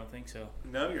 I don't think so.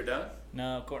 No, you're done?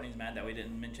 No, Courtney's mad that we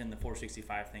didn't mention the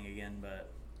 465 thing again,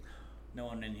 but no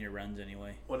one in here runs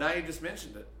anyway. Well, now you just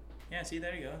mentioned it. Yeah, see,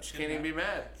 there you go. She can't even be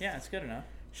mad. Yeah, it's good enough.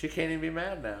 She can't even be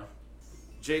mad now.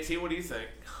 JT, what do you think?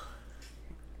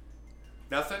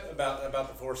 Nothing? About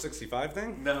the 465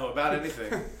 thing? No, about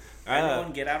anything.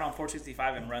 Everyone get out on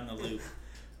 465 and run the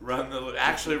loop.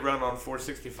 Actually run on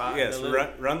 465. Yes,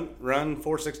 run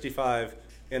 465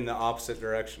 in the opposite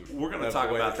direction. We're going to of talk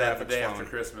the way about the that the traffic's day flowing. after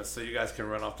Christmas so you guys can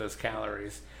run off those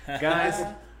calories. Guys,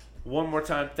 one more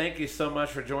time, thank you so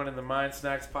much for joining the Mind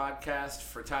Snacks podcast.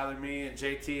 For Tyler, me, and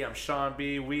JT, I'm Sean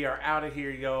B. We are out of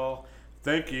here, y'all.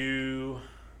 Thank you.